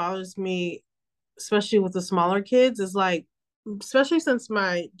always bothers me, especially with the smaller kids, is like, especially since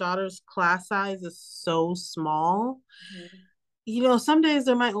my daughter's class size is so small, Mm-hmm. some days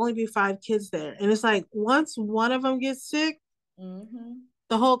there might only be 5 kids there. And it's like once one of them gets sick, Mm-hmm.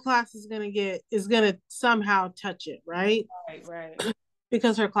 the whole class is gonna somehow touch it, right? Right, right.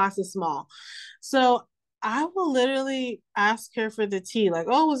 Because her class is small. So I will literally ask her for the tea, like,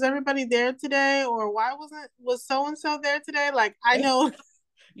 oh, was everybody there today? Or why was so and so there today? Like I know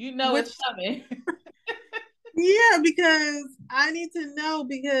You know which it's coming. yeah, because I need to know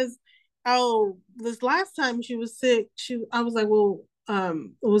because this last time she was sick, I was like, well,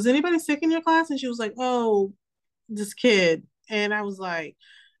 was anybody sick in your class? And she was like, oh, this kid. And I was like,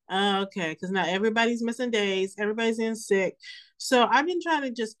 okay, because now everybody's missing days, everybody's in sick. So I've been trying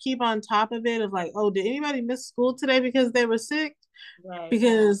to just keep on top of it of like, oh, did anybody miss school today because they were sick? Right,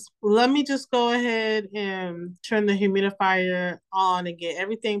 Because let me just go ahead and turn the humidifier on and get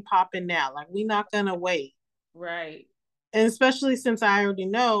everything popping now. Like we're not gonna wait. right. And especially since I already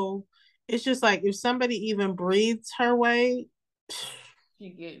know, it's just like if somebody even breathes her way, She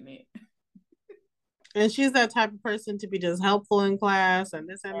getting it. and she's that type of person to be just helpful in class and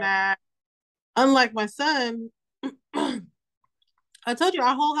this and Right. that. Unlike my son, I told you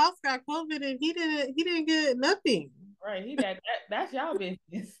our whole house got COVID and he didn't get nothing. Right. That's y'all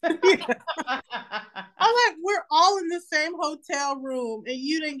business. Yeah. I'm like, we're all in the same hotel room and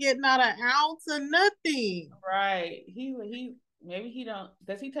you didn't get not an ounce of nothing. Right. He maybe he don't,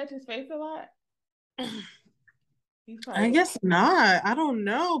 does he touch his face a lot? He's I probably guess not. I don't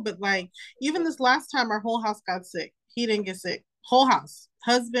know. But like even this last time our whole house got sick. He didn't get sick. Whole house.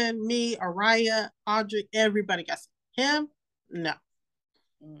 Husband, me, Araya, Audrey, everybody got sick. Him, no.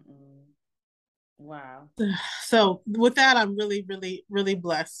 Mm-mm. Wow. So with that, I'm really, really, really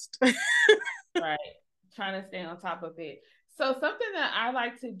blessed. Right. Trying to stay on top of it. So something that I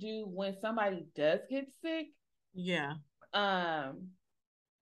like to do when somebody does get sick, Yeah. um,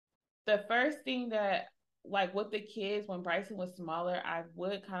 the first thing that, like with the kids, when Bryson was smaller, I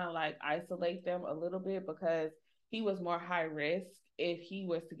would kind of like isolate them a little bit because he was more high risk. If he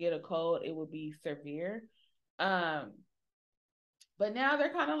was to get a cold, it would be severe. Um, but now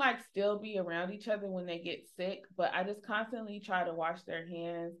they're kind of like still be around each other when they get sick. But I just constantly try to wash their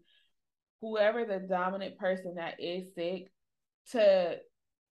hands. Whoever the dominant person that is sick, to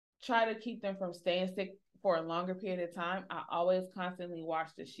try to keep them from staying sick for a longer period of time, I always constantly wash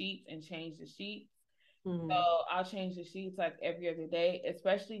the sheets and change the sheets. So Mm. I'll change the sheets like every other day,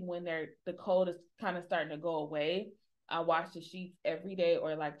 especially when the cold is kind of starting to go away. I wash the sheets every day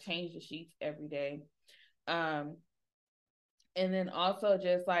or like change the sheets every day. Um, and then also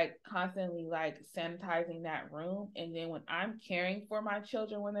just like constantly like sanitizing that room. And then when I'm caring for my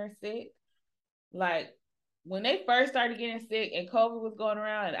children when they're sick, like when they first started getting sick and COVID was going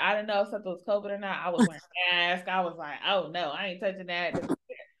around and I didn't know if something was COVID or not, I was wearing a mask. I was like, oh no, I ain't touching that.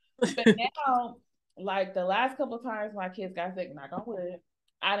 But now, like the last couple of times my kids got sick, knock on wood,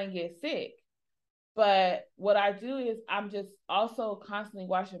 I didn't get sick. But what I do is I'm just also constantly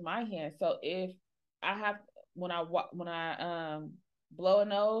washing my hands. So if I have when I blow a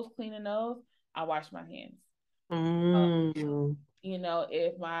nose, clean a nose, I wash my hands. Mm. You know,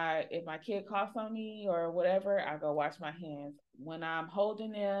 if my kid coughs on me or whatever, I go wash my hands. When I'm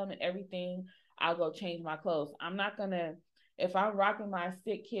holding them and everything, I'll go change my clothes. I'm not gonna, if I'm rocking my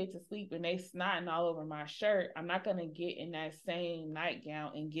sick kid to sleep and they snotting all over my shirt, I'm not gonna get in that same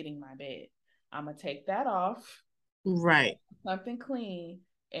nightgown and get in my bed. I'm gonna take that off, Right. something clean,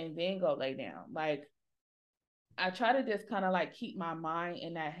 and then go lay down. Like, I try to just kind of like keep my mind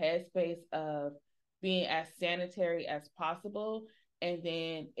in that headspace of being as sanitary as possible. And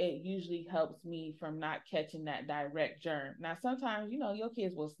then it usually helps me from not catching that direct germ. Now, sometimes, your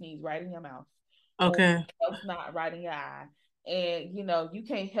kids will sneeze right in your mouth or Okay. not right in your eye. And, you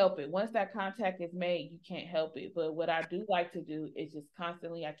can't help it. Once that contact is made, you can't help it. But what I do like to do is just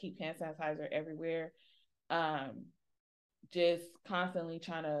constantly, I keep hand sanitizer everywhere. Um, just constantly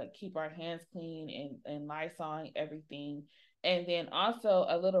trying to keep our hands clean and Lysoling everything. And then also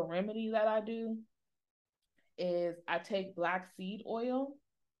a little remedy that I do is I take black seed oil.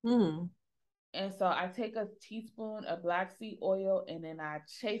 Mm. And so I take a teaspoon of black seed oil and then I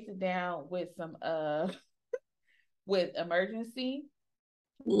chase it down with some with Emergen-C.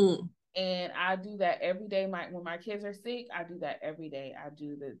 Mm. And I do that every day. When my kids are sick, I do that every day. I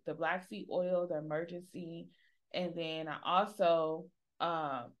do the black seed oil, the Emergen-C, and then I also,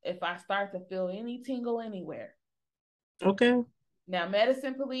 if I start to feel any tingle anywhere. Okay. Now,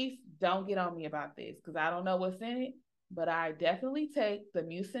 medicine police, don't get on me about this because I don't know what's in it, but I definitely take the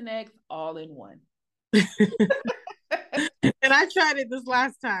Mucinex all in one. And I tried it this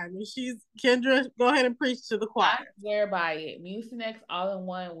last time, and she's Kendra. Go ahead and preach to the choir. I swear by it. Mucinex all in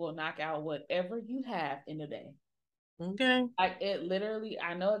one will knock out whatever you have in the day. Okay. Like, it literally,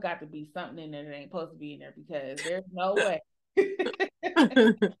 I know it got to be something in there that ain't supposed to be in there because there's no way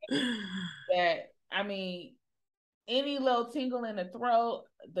that, I mean, any little tingle in the throat,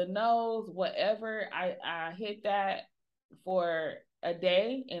 the nose, whatever, I hit that for a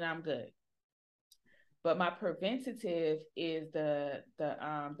day and I'm good. But my preventative is the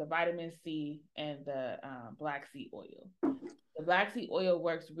vitamin C and the black seed oil. The black seed oil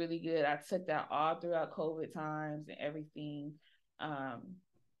works really good. I took that all throughout COVID times and everything. Um,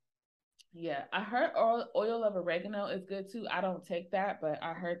 yeah, I heard oil of oregano is good too. I don't take that, but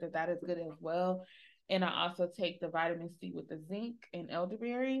I heard that is good as well. And I also take the vitamin C with the zinc and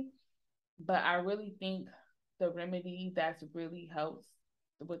elderberry. But I really think the remedy that's really helps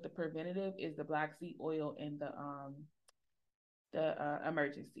with the preventative is the black seed oil and the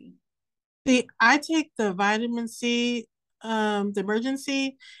Emergen-C. See, I take the vitamin C, the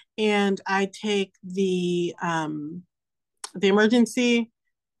Emergen-C, and I take the Emergen-C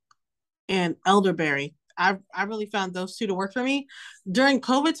and elderberry. I really found those two to work for me. During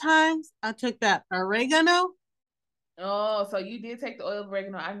COVID times, I took that oregano. Oh, so you did take the oil of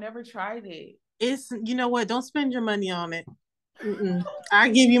oregano. I've never tried it. It's, you know what? Don't spend your money on it. Mm-mm. I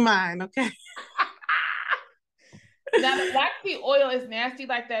give you mine, okay? Now the black seed oil is nasty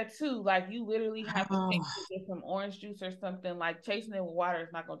like that too. Like, you literally have to Oh, chase it with some orange juice or something. Like, chasing it with water is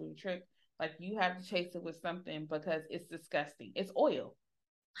not gonna do the trick. Like, you have to chase it with something because it's disgusting. It's oil.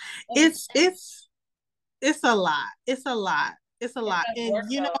 And it's a lot. It's a lot. It's a it lot. does And work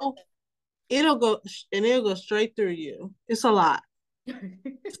you though. know, it'll go straight through you. It's a lot.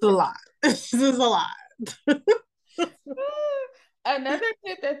 It's a lot. This is a lot. Another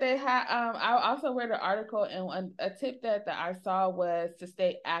tip that they had, I also read an article, and a tip that I saw was to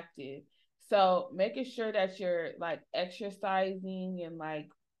stay active. So making sure that you're like exercising and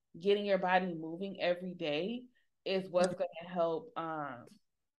like getting your body moving every day is what's going to help.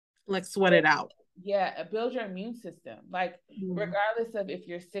 Like sweat it out. Yeah, build your immune system. Like, Mm. regardless of if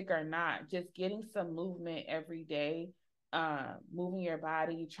you're sick or not, just getting some movement every day, moving your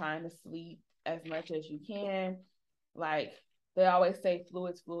body, trying to sleep as much as you can. Like, they always say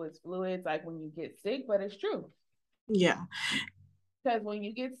fluids, fluids, fluids, like when you get sick, but it's true. Yeah. Because when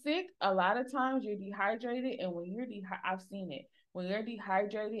you get sick, a lot of times you're dehydrated, and when I've seen it. When you're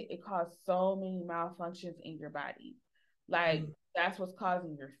dehydrated, it causes so many malfunctions in your body. Like, Mm. that's what's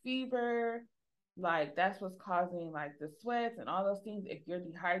causing your fever. Like, that's what's causing like the sweats and all those things if you're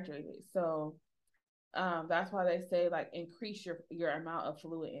dehydrated. So that's why they say like increase your amount of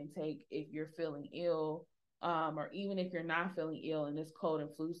fluid intake if you're feeling ill, or even if you're not feeling ill in this cold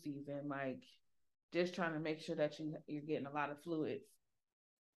and flu season. Like, just trying to make sure that you're getting a lot of fluids.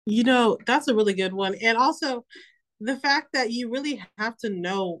 You know, that's a really good one. And also the fact that you really have to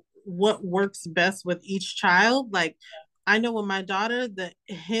know what works best with each child. Like, I know with my daughter, the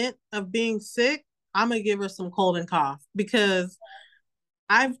hint of being sick, I'm gonna give her some cold and cough because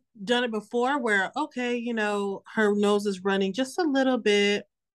I've done it before where, okay, her nose is running just a little bit.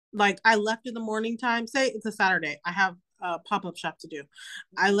 like I left in the morning time. Say it's a Saturday. I have a pop-up shop to do.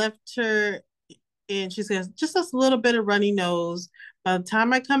 I left her and she says, just a little bit of runny nose. By the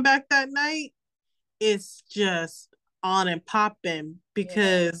time I come back that night, it's just on and popping Yeah.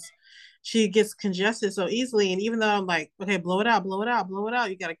 because she gets congested so easily. And even though I'm like, okay, blow it out, blow it out, blow it out,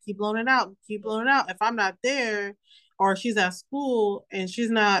 you got to keep blowing it out, keep blowing it out. If I'm not there or she's at school and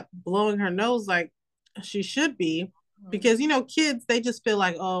she's not blowing her nose like she should be, Mhm. because, kids, they just feel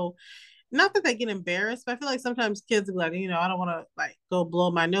like, oh, not that they get embarrassed, but I feel like sometimes kids are like, I don't want to like go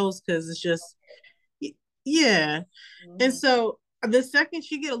blow my nose because it's just, yeah. And Mhm. so the second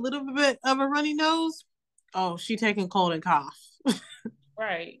she get a little bit of a runny nose, oh, she taking cold and cough.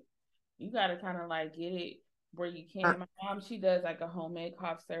 Right. You gotta kind of like get it where you Uh, can. My mom, she does like a homemade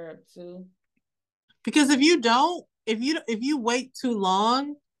cough syrup too. because if you don't, if you wait too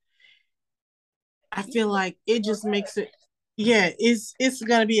long, I You feel like it just makes it, yeah, it's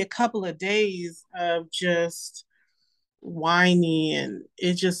gonna be a couple of days of just whiny, and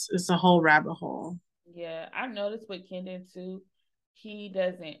it's a whole rabbit hole. Yeah, I've noticed with Kendon too. He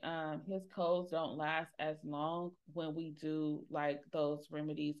doesn't his colds don't last as long when we do like those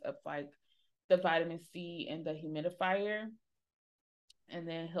remedies of like the vitamin C and the humidifier, and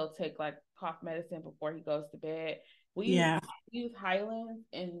then he'll take like cough medicine before he goes to bed. We use Yeah. we use Highlands,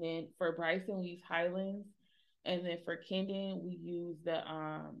 and then for Bryson we use Highlands, and then for Kendon we use the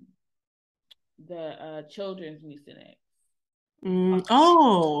children's mucinex.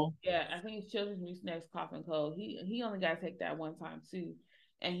 Oh. Yeah, I think it's children's mucinex cough and cold. He only got to take that one time too,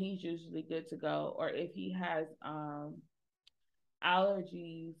 and he's usually good to go. Or if he has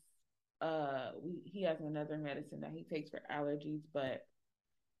allergies, he has another medicine that he takes for allergies. But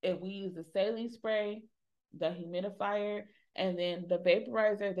if we use the saline spray, the humidifier, and then the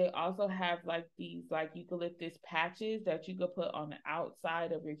vaporizer, they also have like these like eucalyptus patches that you could put on the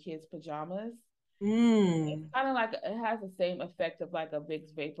outside of your kids' pajamas. It's Mm. kind of like it has the same effect of like a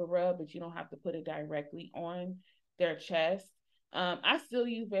Vicks vapor rub, but you don't have to put it directly on their chest. I still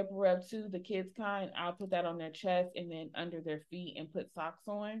use vapor rub too, the kids kind. I'll put that on their chest and then under their feet and put socks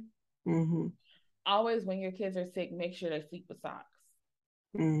on. Mm-hmm. Always, when your kids are sick, make sure they sleep with socks.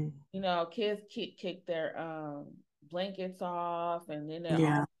 Mm. Kids kick their blankets off, and then their arms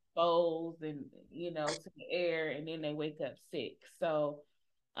Yeah. exposed, and to the air, and then they wake up sick. So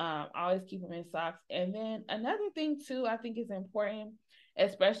always keep them in socks. And then another thing too, I think is important,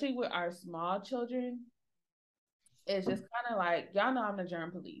 especially with our small children, is just kind of like, y'all know I'm the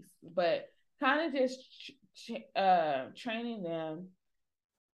germ police, but kind of just training them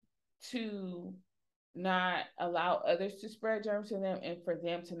to not allow others to spread germs to them, and for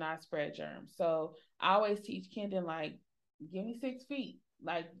them to not spread germs. So I always teach Kendon, like, give me 6 feet.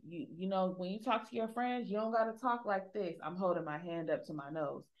 Like, when you talk to your friends, you don't gotta talk like this. I'm holding my hand up to my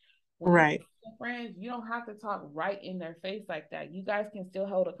nose. When you talk Right. to your friends, you don't have to talk right in their face like that. You guys can still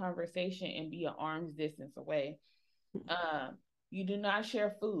hold a conversation and be an arm's distance away. Um, you do not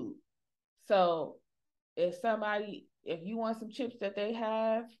share food. So if you want some chips that they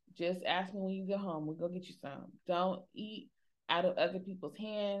have, just ask me when you get home. We'll go get you some. Don't eat out of other people's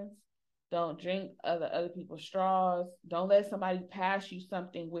hands. Don't drink other people's straws. Don't let somebody pass you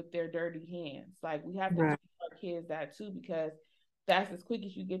something with their dirty hands. Like, we have to teach Right. our kids that too, because that's as quick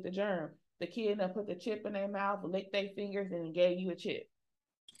as you get the germ. The kid that put the chip in their mouth, licked their fingers, and gave you a chip.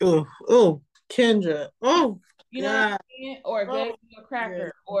 Oh, oh, Kendra. Oh, You know what God. I'm saying? Or Oh, gave you a yeah.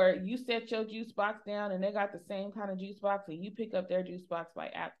 cracker, or you set your juice box down and they got the same kind of juice box, and you pick up their juice box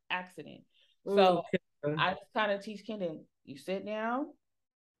by accident. So Oh, Kendra. I just kind of teach Kendon, you sit down,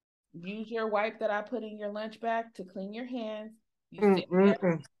 use your wipe that I put in your lunch bag to clean your hands. You sit there,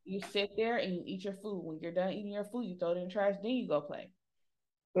 Mm-mm-mm. and you eat your food. When you're done eating your food, you throw it in the trash, then you go play.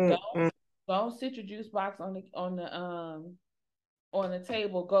 Don't Mm-mm. don't sit your juice box on the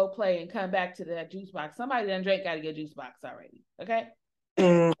table, go play, and come back to that juice box. Somebody done drank out of your juice box already. Okay.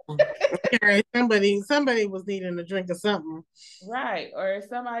 Mm. Okay, somebody was needing a drink of something. Right. Or if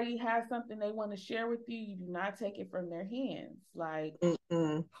somebody has something they want to share with you, you do not take it from their hands. Like,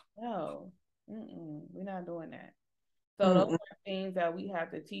 Mm-mm. no, we're not doing that. So those Mm-mm. are things that we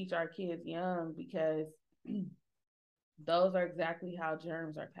have to teach our kids young, because those are exactly how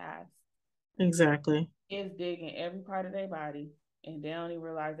germs are passed. Exactly. Kids dig in every part of their body, and they don't even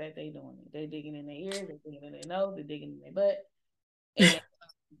realize that they doing it. They digging in their ears, they digging in their nose, they digging in their butt, and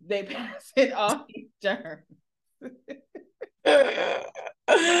they pass it off these germs.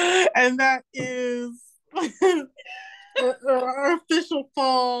 And that is our official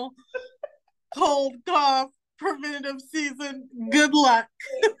fall cold cough preventative season. Good luck.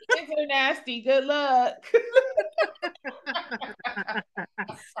 Kids are nasty. Good luck.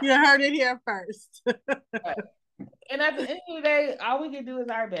 You heard it here first. And at the end of the day, all we can do is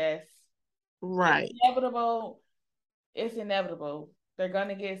our best. Right. It's inevitable. It's inevitable. They're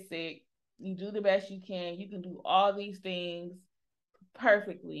gonna get sick. You do the best you can. You can do all these things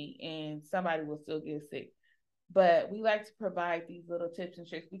perfectly, and somebody will still get sick. But we like to provide these little tips and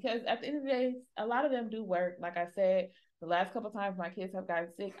tricks because at the end of the day, a lot of them do work. Like I said, the last couple of times my kids have gotten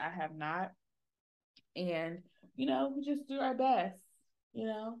sick, I have not. And, we just do our best, you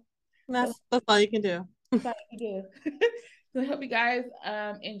know. So That's all you can do. that's all you do. So I hope you guys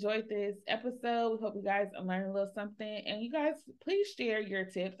enjoyed this episode. We hope you guys learned a little something. And you guys, please share your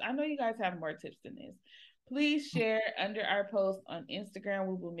tips. I know you guys have more tips than this. Please share under our post on Instagram.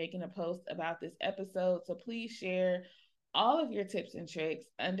 We will be making a post about this episode. So please share all of your tips and tricks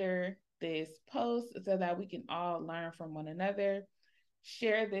under this post so that we can all learn from one another.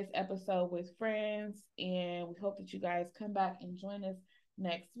 Share this episode with friends. And we hope that you guys come back and join us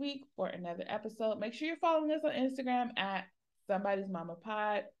next week for another episode. Make sure you're following us on Instagram at Somebody's Mama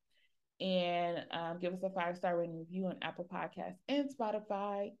Pod, and give us a 5-star rating review on Apple Podcasts and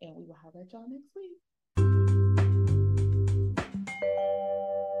Spotify. And we will have at y'all next week.